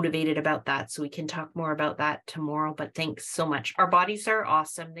motivated about that. So we can talk more about that tomorrow. But thanks so much. Our bodies are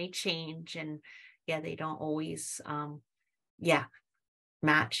awesome. They change, and yeah, they don't always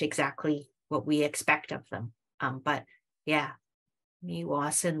match exactly what we expect of them. But yeah,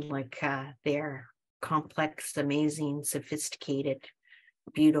 Miwasan, like they're complex, amazing, sophisticated,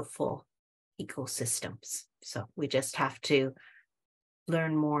 beautiful ecosystems. So we just have to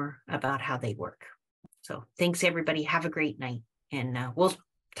learn more about how they work. So thanks, everybody. Have a great night. And we'll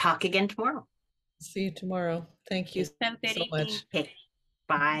talk again tomorrow. See you tomorrow. Thank you Have a good so evening. much. Okay.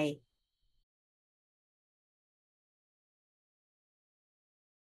 Bye.